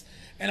cougars,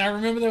 and I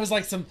remember there was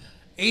like some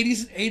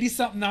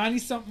 80-something,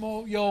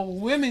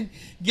 90-something-year-old women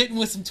getting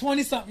with some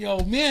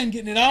 20-something-year-old men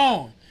getting it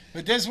on.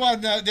 But this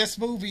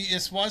movie,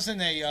 this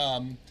wasn't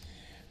a...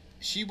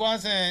 she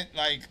wasn't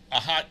like a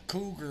hot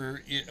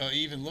cougar, or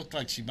even looked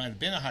like she might have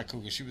been a hot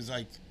cougar. She was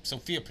like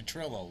Sophia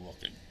Petrillo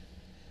looking.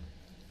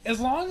 As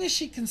long as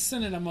she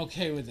consented, I'm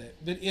okay with it.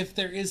 But if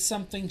there is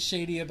something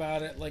shady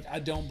about it, like, I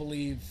don't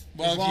believe...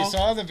 Well, if you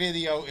saw the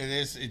video,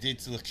 it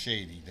did look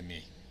shady to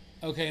me.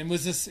 Okay, and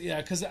was this... Yeah,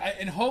 because...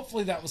 And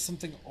hopefully that was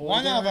something older.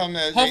 One of them...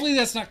 hopefully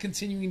that's not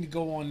continuing to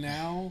go on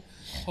now.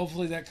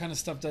 Hopefully that kind of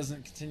stuff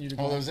doesn't continue to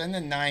go on. Well, it was in the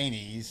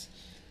 90s.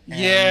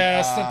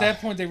 Yes, at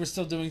that point they were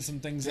still doing some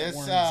things that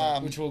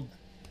weren't... which will...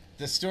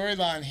 The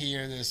storyline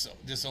here, this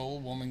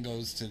old woman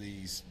goes to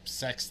these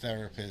sex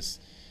therapists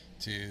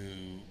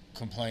to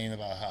complain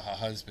about how her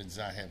husband's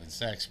not having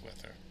sex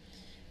with her.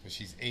 But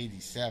she's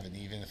 87,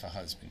 even if her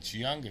husband's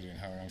younger than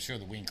her. I'm sure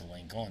the winkle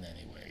ain't going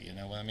anywhere, you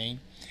know what I mean?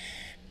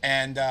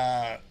 And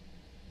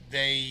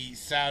they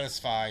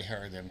satisfy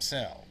her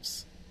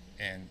themselves.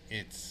 And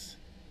it's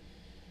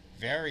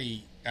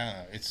very, I don't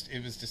know,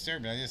 it was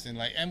disturbing. I just didn't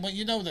like, and well,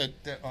 you know, the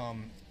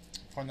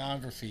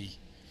pornography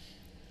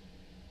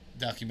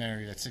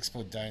documentary, that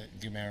 6-foot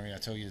documentary, I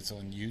told you it's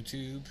on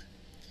YouTube.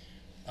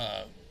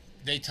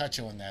 They touch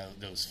on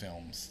those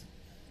films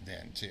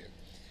then too,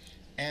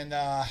 and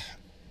I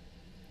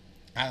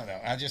don't know.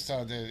 I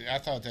thought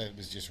that it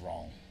was just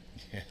wrong.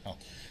 You know,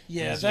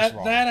 Yeah, was just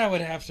wrong. that I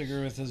would have to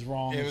agree with is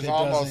wrong. It if was it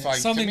almost doesn't- like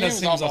something to me, that it was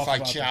seems almost off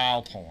like about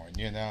child porn.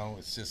 You know,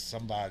 it's just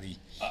somebody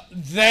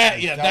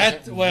that. Yeah, that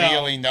doesn't well,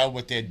 really know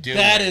what they're doing.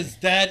 that is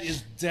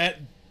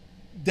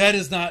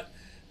not.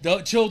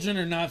 The children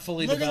are not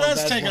fully Look at developed. us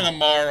That's taking a wrong.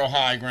 moral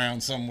high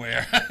ground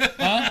somewhere.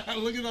 Huh?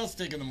 Look at us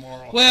taking a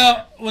moral.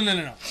 Well,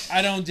 no.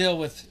 I don't deal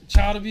with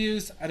child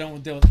abuse. I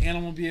don't deal with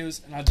animal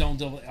abuse, and I don't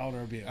deal with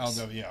elder abuse.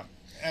 Yeah.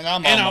 And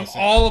I'm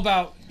all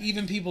about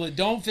even people that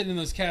don't fit in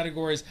those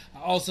categories.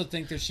 I also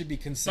think there should be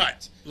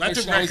consent. But let There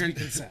the should always be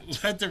record,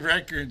 consent. let the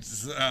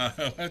records,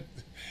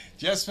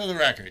 just for the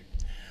record,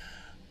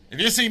 if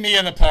you see me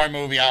in a porn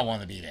movie, I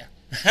want to be there.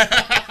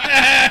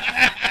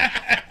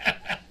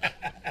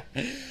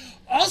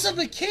 Also,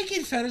 the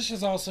kinking fetish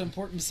is also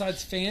important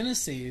besides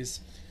fantasies.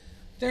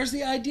 There's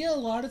the idea a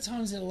lot of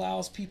times it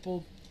allows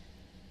people,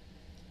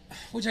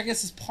 which I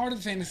guess is part of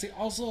the fantasy,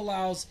 also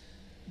allows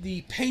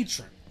the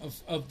patron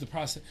of the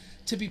prostitute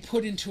to be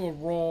put into a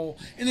role,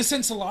 in the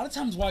sense a lot of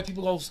times why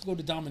people also go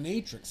to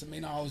dominatrix. It may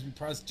not always be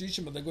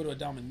prostitution, but they go to a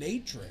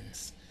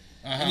dominatrix.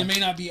 And it may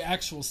not be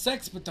actual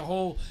sex, but the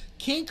whole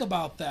kink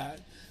about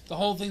that, the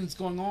whole thing that's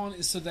going on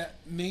is so that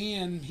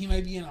man, he may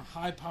be in a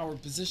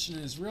high-powered position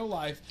in his real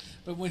life,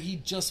 but when he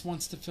just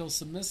wants to feel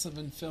submissive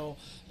and feel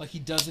like he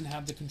doesn't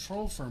have the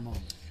control for a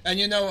moment. And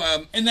you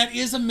know, And that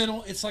is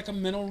it's like a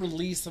mental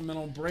release, a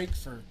mental break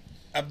for...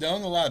 I've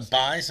known a lot of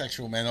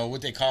bisexual men, or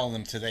what they call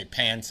them today,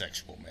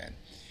 pansexual men.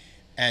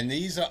 And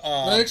these are...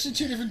 Well, actually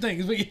two different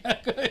things, but yeah,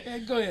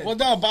 go ahead. Well,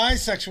 no,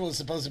 bisexual is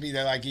supposed to be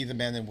they're like either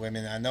men and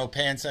women. I know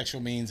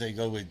pansexual means they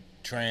go with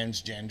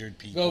transgendered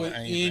people. Go with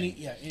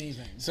anything.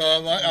 anything. So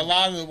a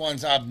lot of the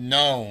ones I've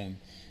known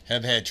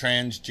have had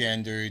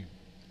transgendered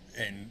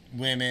and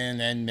women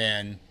and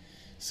men.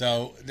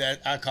 So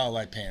that I call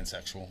like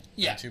pansexual.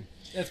 Yeah, don't you?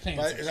 that's pansexual.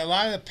 But a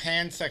lot of the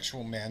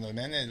pansexual men, or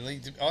men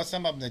that or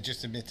some of them that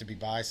just admit to be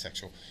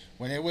bisexual,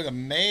 when they're with a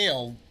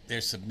male, they're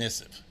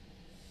submissive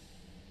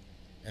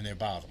and they're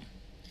bottom.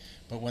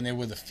 But when they're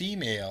with a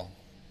female,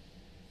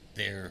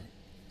 they're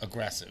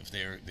aggressive.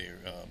 They're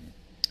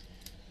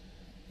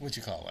what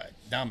you call that?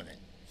 Dominant.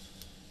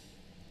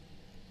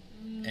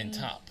 And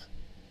top.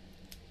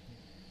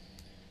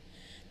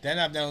 Then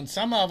I've known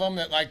some of them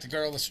that like the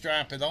girl to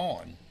strap it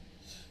on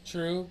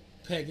True,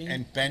 pegging.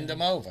 and bend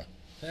them over.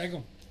 Peg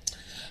 'em.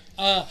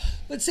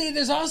 But see,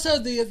 there's also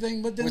the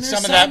thing. But then Which there's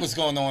some of that was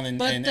going on in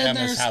then Emma's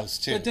there's- house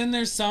too. But then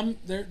there's some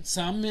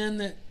men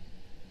that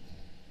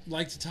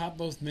like to top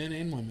both men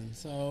and women.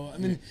 So I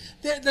mean,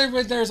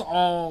 there's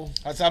all.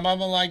 Some of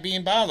them like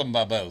being bottomed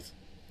by both.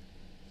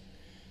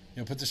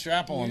 You know, put the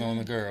strap on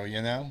the girl.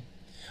 You know,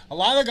 a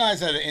lot of guys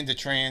that are into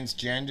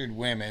transgendered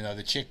women or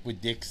the chick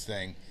with dicks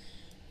thing,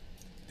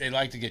 they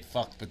like to get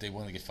fucked, but they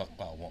want to get fucked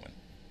by a woman.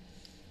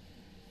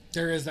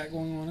 There is that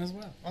going on as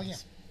well. Oh yeah.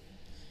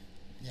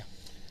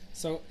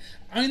 So,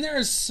 I mean, there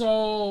are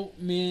so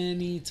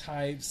many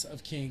types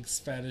of kinks,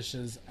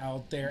 fetishes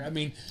out there. I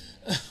mean,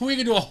 we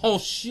could do a whole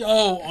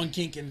show on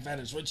kink and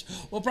fetish, which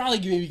we'll probably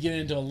maybe get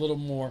into a little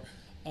more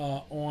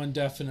on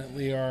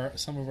definitely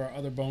some of our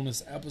other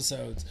bonus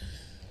episodes.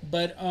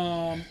 But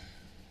I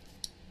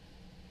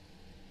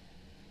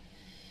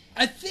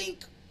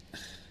think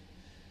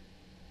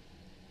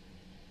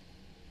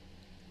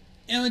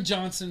Emma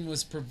Johnson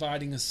was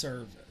providing a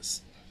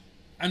service.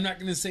 I'm not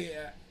going to say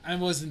I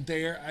wasn't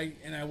there.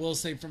 I will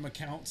say from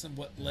accounts of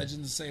what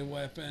legends say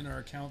happened, or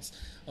accounts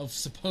of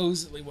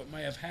supposedly what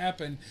may have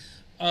happened.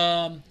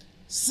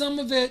 Some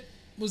of it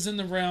was in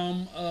the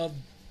realm of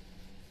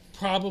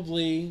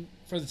probably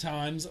for the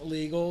times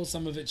illegal.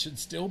 Some of it should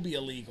still be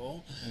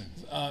illegal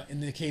in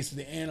the case of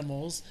the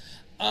animals.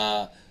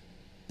 But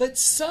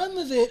some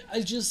of it,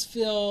 I just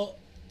feel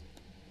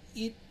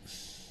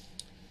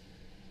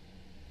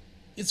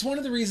it's one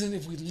of the reasons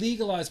if we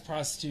legalize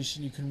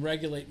prostitution, you can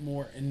regulate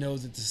more and know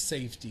that the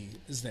safety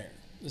is there.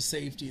 The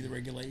safety, the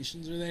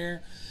regulations are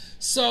there.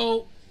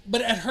 So,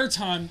 but at her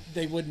time,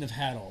 they wouldn't have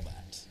had all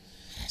that.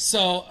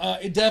 So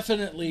it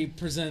definitely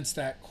presents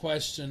that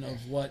question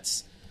of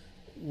what's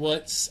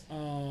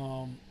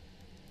and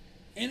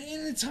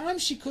at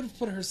times she could have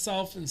put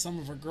herself and some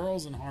of her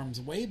girls in harm's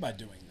way by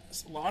doing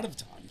this. A lot of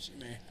times she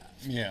may have.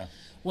 Yeah.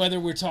 Whether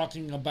we're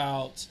talking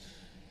about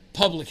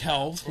public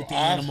health with the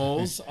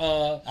animals,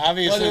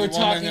 obviously whether we're the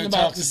woman talking that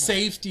about talks the about-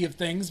 safety of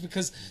things,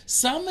 because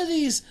some of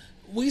these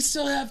we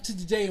still have to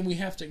today, and we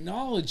have to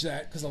acknowledge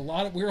that because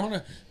we're on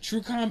a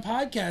true crime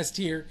podcast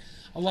here.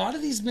 A lot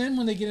of these men,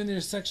 when they get into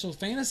their sexual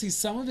fantasies,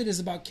 some of it is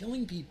about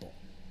killing people.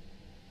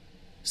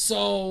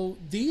 So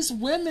these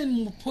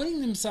women were putting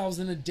themselves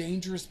in a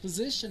dangerous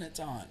position at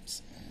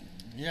times.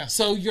 Yeah.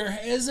 So there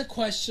is a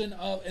question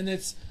of, and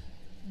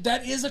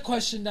that is a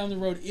question down the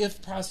road.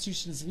 If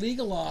prostitution is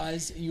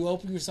legalized and you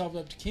open yourself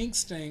up to kink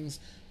stings,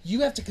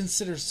 you have to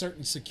consider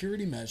certain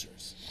security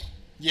measures.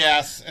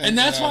 Yes. And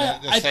that's why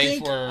the I safe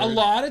think word. a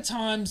lot of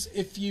times,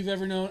 if you've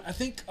ever known, I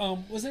think,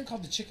 wasn't it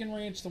called the Chicken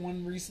Ranch, the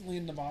one recently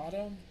in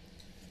Nevada?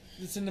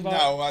 It's in Nevada.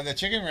 No, the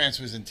Chicken Ranch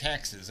was in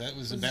Texas. That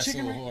was the Was best the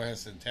Chicken little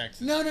whorehouse in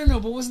Texas. No.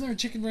 But wasn't there a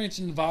chicken ranch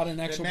in Nevada, an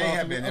actual There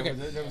may brothel? have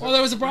been. Okay. Well,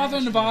 There was a brothel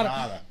in Nevada,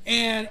 Nevada.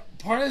 and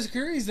part of the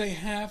security is they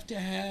had to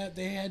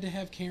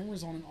have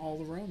cameras on in all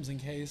the rooms in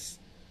case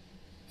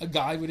a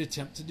guy would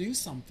attempt to do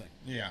something.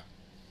 Yeah.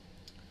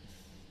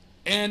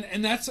 And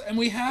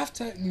we have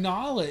to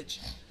acknowledge,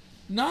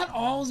 not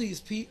all these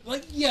people.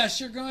 Like,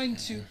 yes, you're going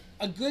to,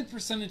 a good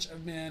percentage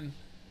of men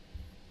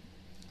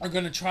are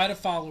going to try to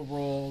follow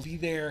rules, be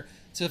there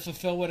to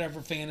fulfill whatever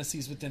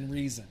fantasies within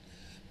reason.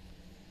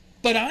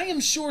 But I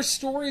am sure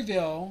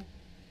Storyville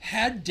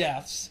had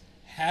deaths,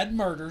 had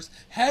murders,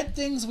 had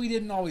things we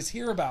didn't always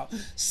hear about.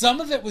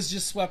 Some of it was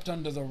just swept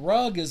under the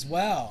rug as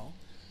well.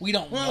 We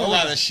don't know. Well, a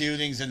lot of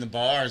shootings in the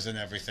bars and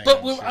everything.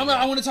 But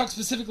I want to talk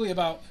specifically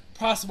about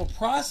possible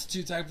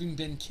prostitutes having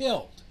been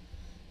killed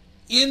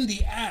in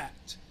the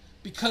act,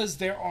 because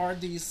there are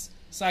these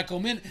psycho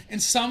men,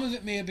 and some of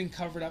it may have been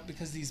covered up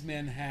because these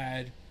men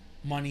had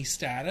money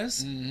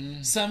status.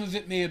 Mm-hmm. Some of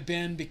it may have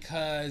been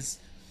because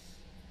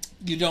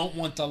you don't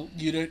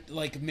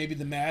like maybe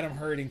the madam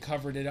heard and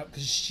covered it up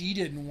because she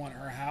didn't want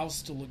her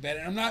house to look bad.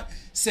 And I'm not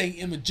saying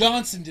Emma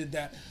Johnson did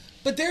that,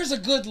 but there's a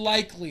good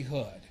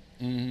likelihood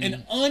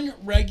an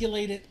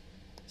unregulated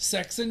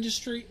sex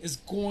industry is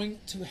going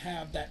to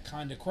have that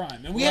kind of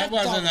crime. And that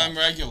wasn't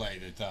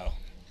unregulated though.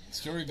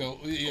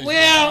 Storyville.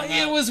 Well,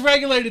 it was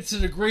regulated to a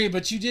degree,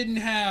 but you didn't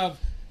have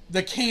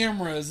the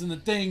cameras and the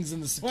things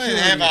and the security.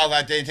 Well, they didn't have all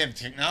that. They didn't have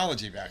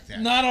technology back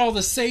then. Not all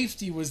the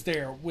safety was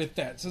there with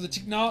that. So the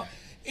technology,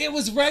 it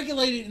was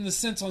regulated in the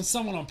sense on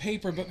someone on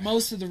paper, but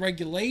most of the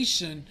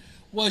regulation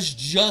was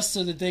just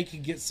so that they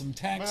could get some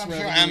tax revenue.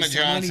 Sure Emma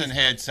Johnson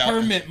had some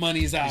permit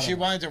monies out. If she of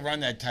wanted to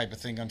run that type of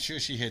thing, I'm sure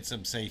she had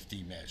some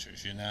safety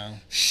measures. You know,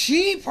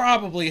 she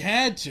probably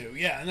had to.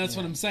 Yeah, and that's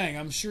what I'm saying.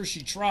 I'm sure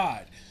she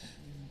tried.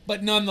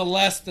 But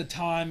nonetheless, the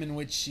time in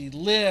which she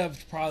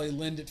lived probably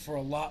lent it for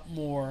a lot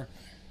more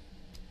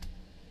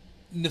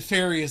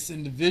nefarious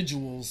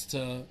individuals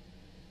to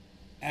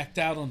act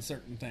out on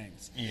certain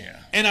things. Yeah.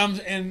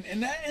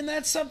 And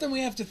that's something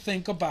we have to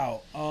think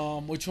about,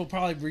 which we'll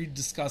probably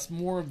discuss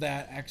more of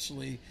that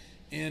actually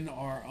in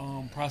our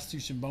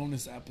prostitution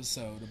bonus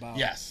episode about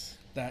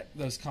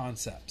those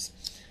concepts.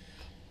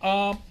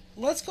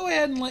 Let's go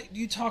ahead and let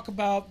you talk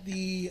about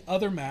the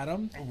other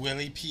madam,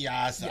 Willie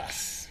Piazza.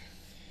 Yes.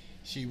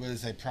 She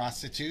was a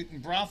prostitute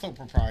and brothel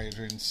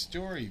proprietor in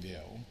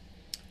Storyville.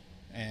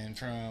 And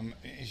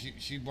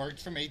she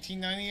worked from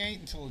 1898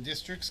 until the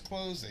district's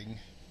closing.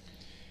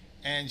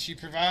 And she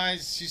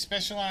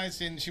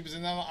specialized in, she was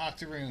another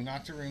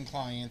octoroon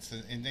clients.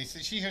 And they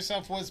said she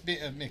herself was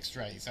of mixed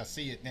race. I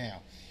see it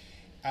now.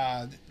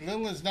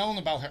 Little is known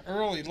about her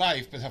early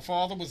life, but her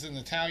father was an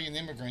Italian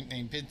immigrant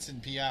named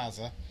Vincent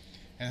Piazza.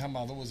 And her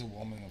mother was a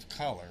woman of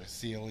color,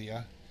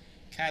 Celia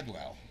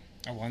Cadwell.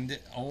 I wonder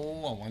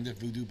if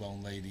Voodoo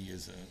Bone Lady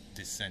is a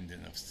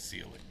descendant of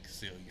Celia.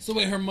 So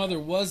wait, her mother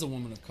was a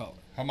woman of color?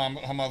 Her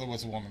mother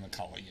was a woman of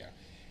color, yeah.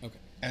 Okay.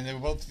 And they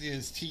were both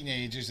as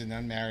teenagers and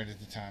unmarried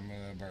at the time of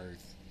their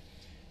birth.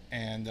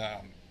 And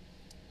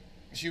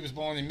she was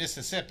born in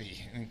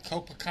Mississippi, in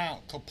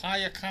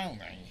Copiah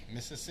County,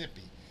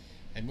 Mississippi,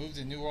 and moved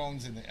to New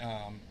Orleans in the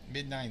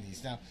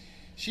mid-90s. Now,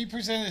 she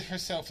presented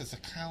herself as a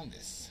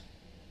countess,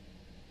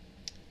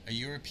 a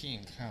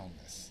European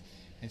countess.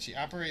 And she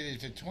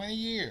operated for 20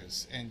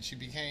 years, and she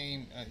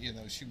became,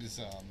 she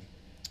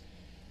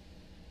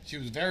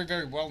was very,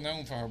 very well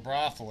known for her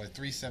brothel at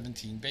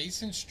 317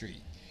 Basin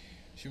Street.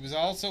 She was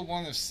also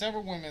one of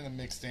several women of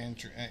mixed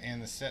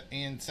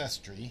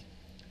ancestry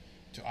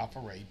to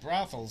operate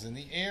brothels in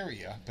the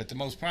area, but the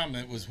most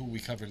prominent was who we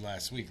covered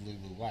last week,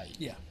 Lulu White.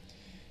 Yeah.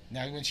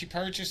 Now, when she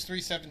purchased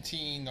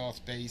 317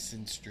 North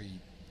Basin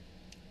Street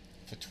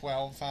for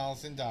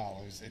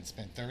 $12,000 and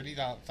spent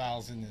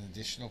 $30,000 in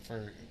additional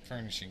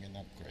furnishing and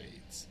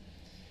upgrades.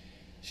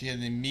 She had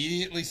an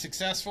immediately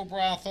successful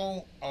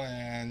brothel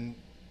and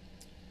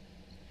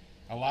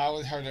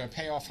allowed her to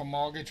pay off her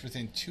mortgage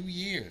within 2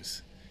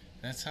 years.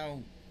 That's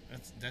how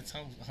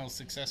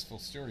successful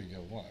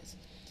Storyville was.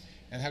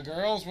 And her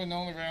girls were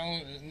known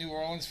around New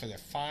Orleans for their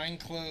fine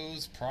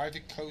clothes,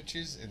 private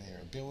coaches, and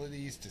their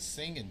abilities to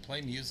sing and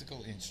play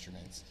musical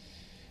instruments.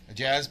 A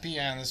jazz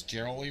pianist,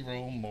 Jelly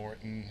Roll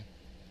Morton,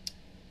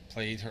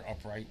 played her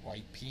upright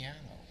white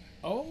piano.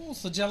 Oh,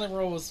 so Jelly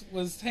Roll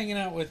was hanging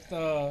out with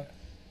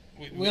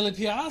Willie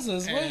Piazza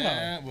as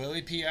well.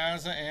 Willie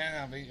Piazza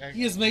and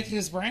he was making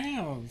his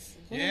rounds.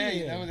 Yeah,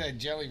 you know what that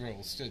Jelly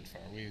Roll stood for.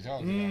 We were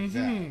talking about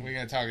that. We're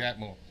going to talk that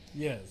more.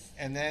 Yes.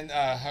 And then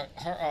her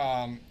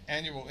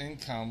annual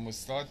income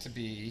was thought to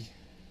be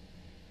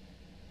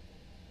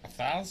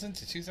 $1,000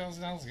 to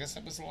 $2,000. I guess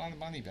that was a lot of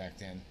money back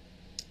then.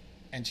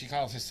 And she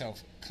called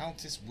herself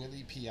Countess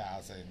Willie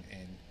Piazza,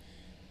 and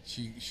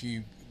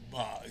she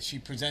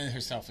presented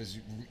herself as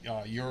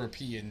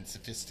European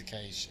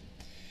sophistication.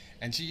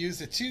 And she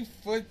used a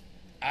 2-foot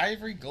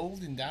ivory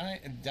gold and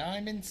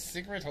diamond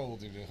cigarette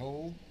holder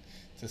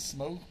to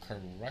smoke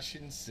her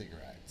Russian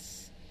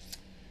cigarettes.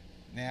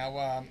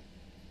 Now,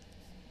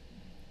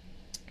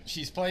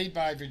 She's played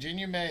by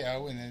Virginia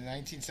Mayo in the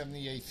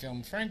 1978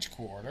 film French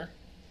Quarter.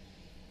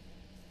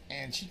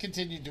 And she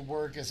continued to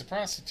work as a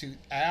prostitute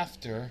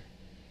after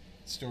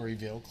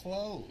Storyville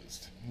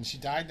closed. And she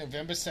died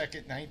November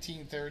 2nd,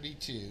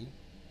 1932.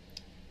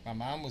 My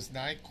mom was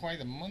not quite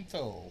a month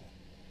old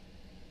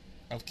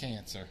of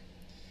cancer.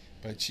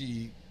 But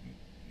she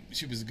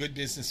was a good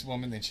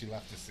businesswoman, and she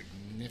left a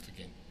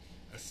significant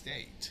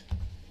estate.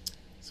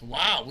 So,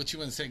 wow, what you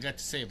got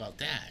to say about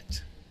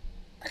that?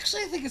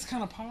 Actually, I think it's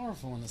kind of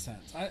powerful in a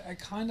sense. I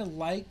kind of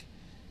like,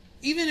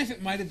 even if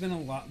it might have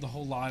been the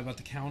whole lie about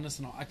the Countess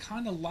and all, I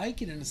kind of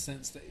like it in a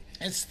sense that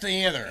it's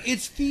theater.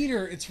 It's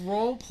theater. It's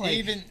role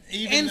play.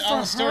 Even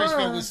all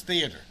Storyville was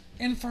theater.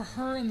 And for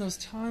her in those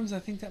times, I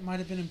think that might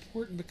have been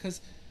important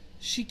because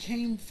she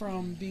came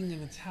from being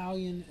an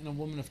Italian and a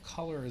woman of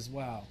color as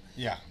well.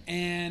 Yeah.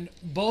 And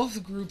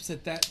both groups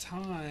at that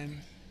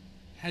time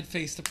had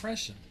faced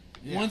oppression.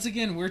 Yeah. Once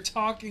again, we're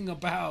talking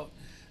about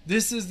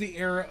this is the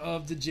era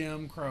of the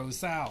Jim Crow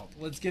South.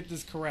 Let's get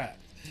this correct.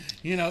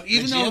 You know,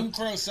 even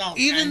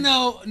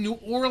though New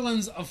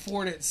Orleans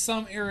afforded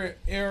some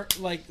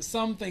like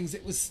some things,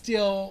 it was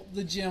still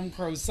the Jim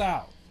Crow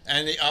South.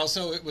 And it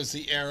was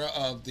the era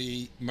of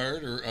the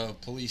murder of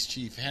Police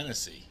Chief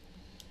Hennessy.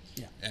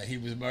 Yeah, he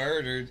was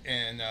murdered,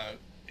 and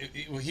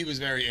he was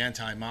very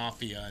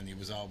anti-mafia, and he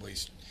was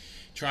always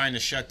trying to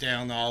shut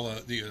down all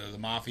of the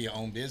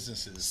mafia-owned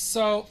businesses.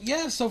 So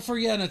for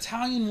an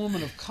Italian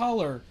woman of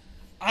color,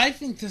 I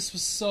think this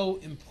was so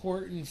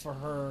important for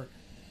her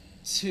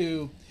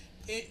to.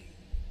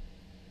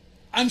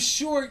 I'm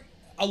sure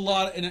a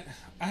lot, and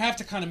I have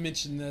to kind of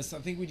mention this. I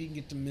think we didn't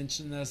get to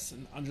mention this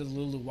under the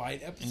Lulu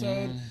White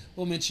episode.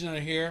 We'll mention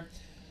it here.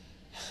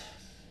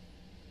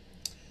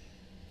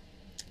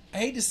 I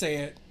hate to say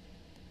it,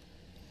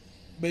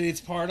 but it's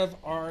part of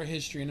our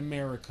history in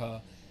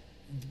America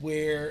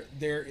where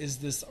there is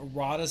this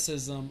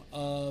eroticism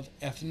of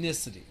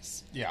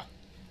ethnicities. Yeah.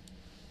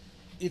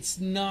 It's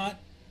not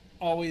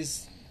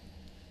always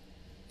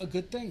a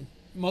good thing.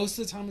 Most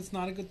of the time, it's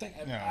not a good thing.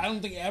 No. I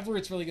don't think ever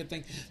it's really a good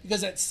thing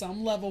because at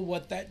some level,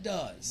 what that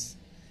does,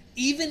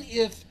 even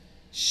if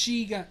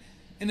she got,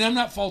 and I'm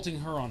not faulting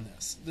her on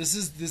this.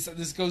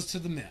 This goes to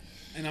the men,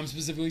 and I'm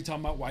specifically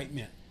talking about white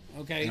men.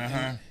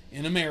 Okay,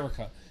 in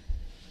America,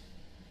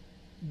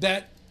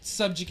 that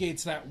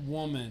subjugates that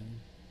woman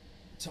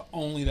to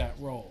only that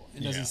role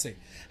and doesn't say.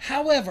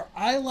 However,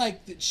 I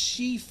like that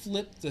she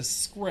flipped the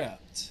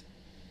script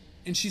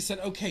and she said,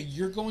 okay,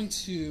 you're going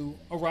to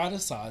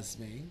eroticize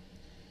me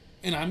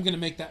and I'm going to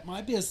make that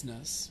my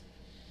business.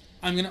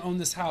 I'm going to own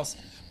this house,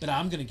 but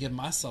I'm going to give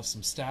myself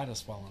some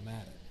status while I'm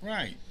at it.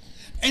 Right.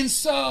 And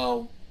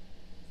so,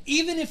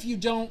 even if you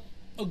don't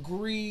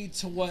agree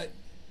to what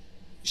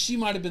she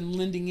might have been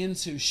lending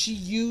into, she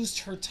used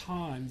her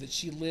time that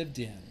she lived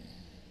in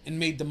and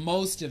made the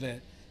most of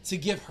it to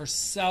give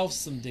herself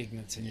some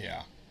dignity.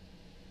 Yeah.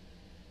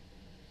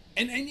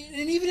 And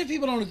even if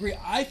people don't agree,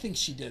 I think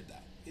she did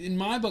that. In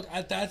my book,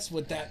 that's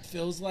what that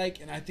feels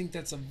like, and I think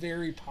that's a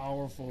very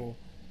powerful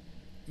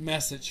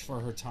message for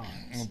her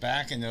times. Well,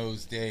 back in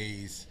those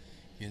days,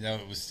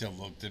 it was still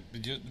looked at.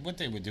 What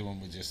they were doing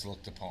was just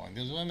looked upon.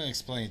 There's women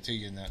explain to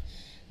you,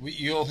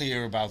 you'll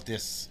hear about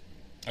this.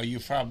 Or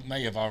you probably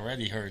may have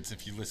already heard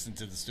if you listened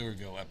to the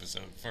Storyville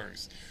episode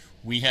first.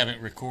 We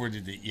haven't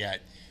recorded it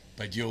yet,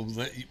 but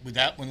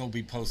that one will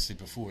be posted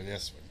before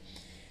this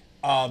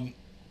one.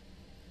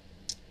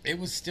 It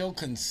was still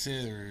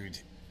considered.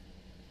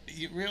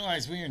 You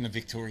realize we're in the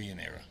Victorian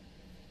era.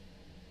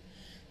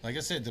 Like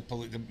I said,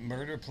 the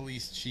murder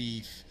police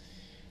chief,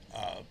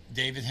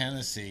 David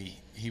Hennessy,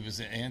 he was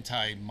an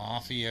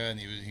anti-mafia,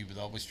 and he would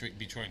always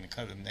be trying to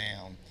cut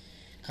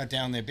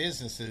down their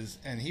businesses,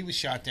 and he was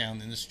shot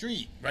down in the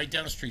street, right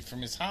down the street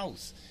from his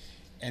house,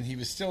 and he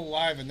was still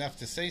alive enough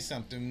to say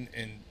something.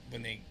 And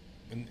when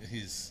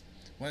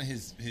one of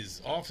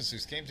his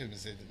officers came to him and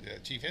said,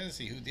 "Chief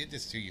Hennessy, who did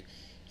this to you?"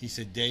 He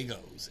said,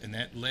 "Dagos," and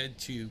that led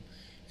to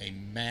a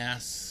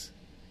mass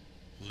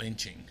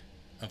lynching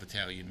of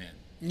Italian men.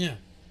 Yeah,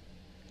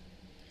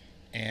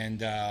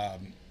 and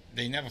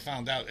they never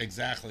found out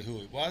exactly who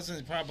it was, and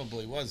it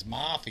probably was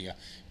mafia,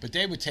 but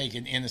they were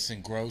taking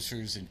innocent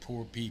grocers and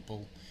poor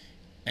people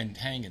and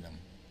hanging them.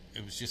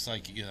 It was just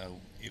like,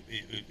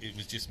 it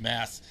was just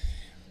mass.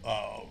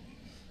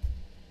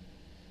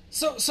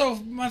 So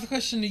my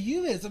question to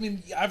you is,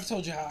 I've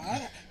told you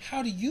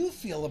how do you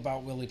feel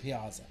about Willie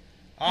Piazza?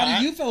 How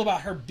do you feel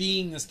about her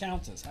being this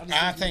countess?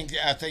 I think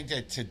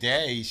that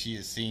today she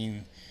is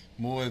seen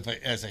more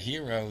as a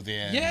hero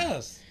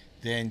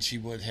than she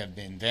would have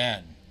been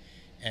then.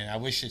 And I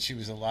wish that she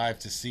was alive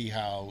to see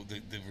how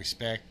the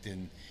respect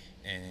and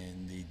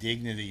the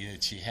dignity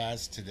that she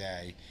has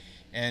today.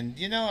 And,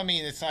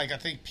 it's like, I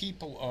think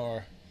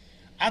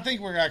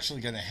we're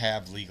actually going to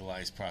have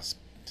legalized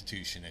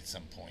prostitution at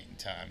some point in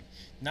time.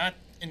 Not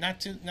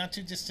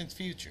too distant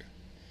future.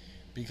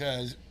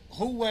 Because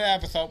who would have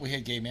ever thought we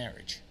had gay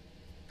marriage?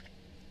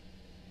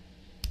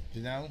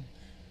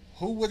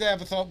 Who would have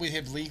ever thought we'd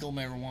have legal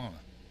marijuana?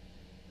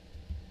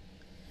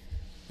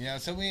 Yeah,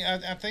 so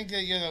I think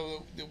that,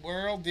 the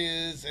world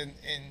is, and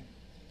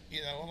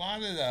a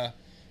lot of the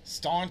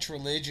staunch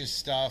religious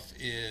stuff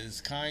is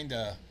kind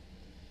of,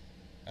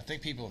 I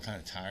think people are kind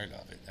of tired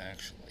of it,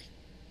 actually.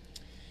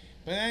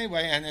 But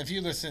anyway, and if you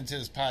listen to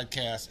this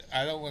podcast,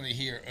 I don't want to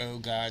hear, oh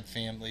God,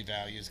 family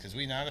values, because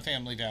we're not a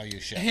family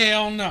value show.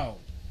 Hell no.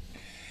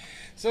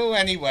 So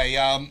anyway,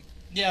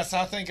 yes,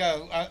 I think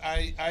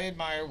I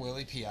admire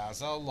Willie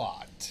Piazza a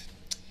lot.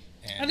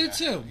 And, I do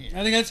too. Yeah.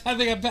 I think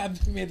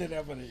I've made that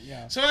evident.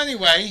 Yeah. So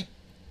anyway,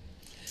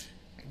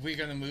 we're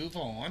gonna move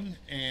on,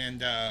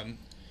 and our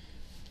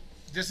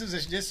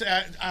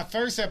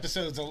first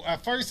episode. Our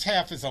first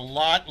half is a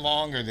lot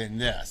longer than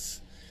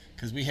this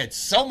because we had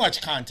so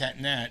much content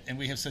in that, and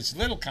we have such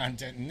little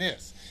content in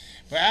this.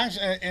 But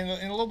actually, in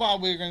a little while,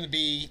 we are going to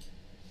be.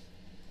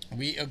 I'm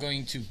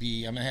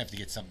gonna have to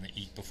get something to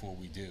eat before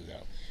we do,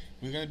 though.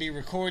 We're going to be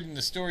recording the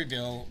History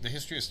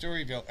of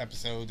Storyville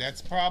episode.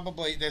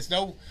 There's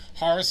no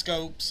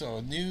horoscopes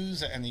or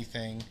news or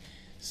anything.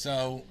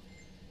 So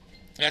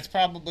that's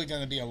probably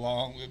going to be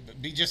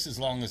just as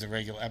long as a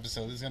regular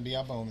episode. It's going to be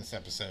our bonus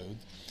episode.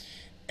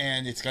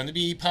 And it's going to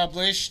be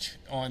published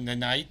on the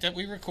night that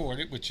we record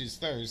it, which is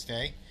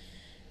Thursday.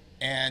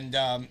 And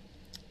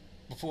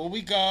before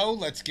we go,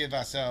 let's give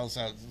ourselves,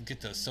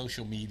 get the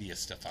social media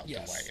stuff out the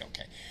way.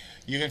 Okay.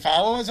 You can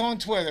follow us on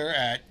Twitter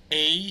at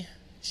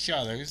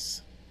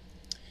Shutters.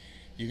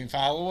 You can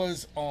follow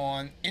us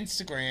on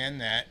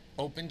Instagram at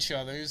Open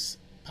Shutters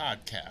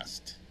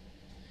Podcast.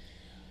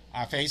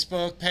 Our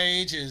Facebook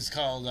page is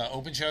called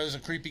Open Shutters, a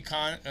creepy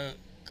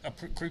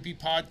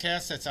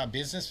podcast. That's our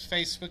business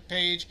Facebook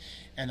page,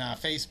 and our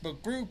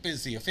Facebook group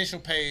is the official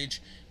page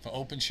for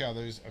Open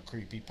Shutters, a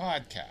creepy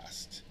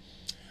podcast.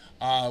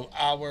 Our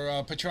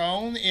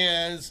Patreon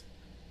is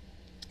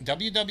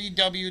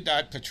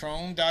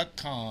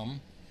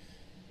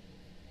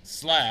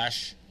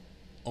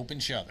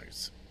www.patreon.com/Open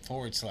Shutters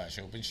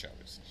 /Open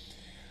Shutters.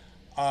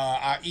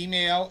 Our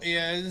email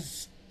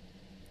is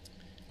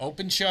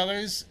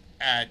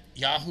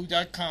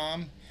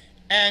openshutters@yahoo.com,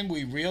 and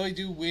we really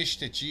do wish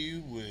that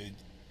you would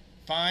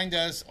find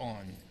us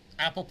on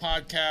Apple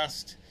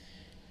Podcast,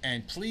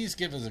 and please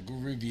give us a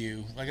good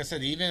review. Like I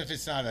said, even if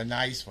it's not a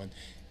nice one,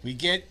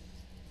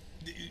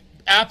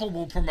 Apple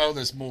will promote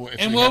us more.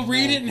 And we'll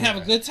read it and have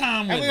a good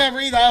time with it. And we're going to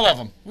read all of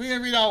them. We're going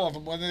to read all of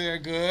them, whether they're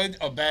good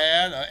or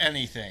bad or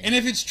anything. And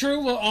if it's true,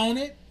 we'll own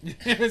it.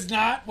 If it's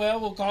not, well,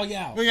 we'll call you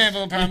out. We're going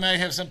to probably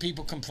have some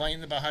people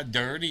complaining about how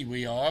dirty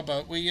we are,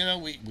 but we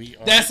are.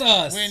 That's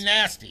us. We're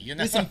nasty.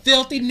 We're some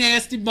filthy,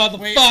 nasty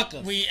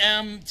motherfuckers. We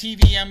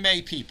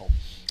TVMA people.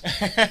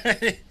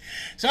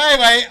 So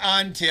anyway,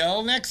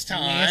 until next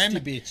time. Nasty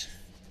bitch.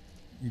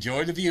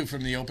 Enjoy the view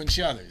from the Open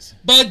Shutters.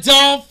 But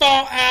don't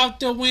fall out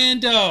the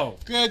window.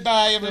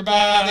 Goodbye,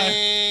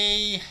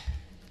 everybody. Goodbye.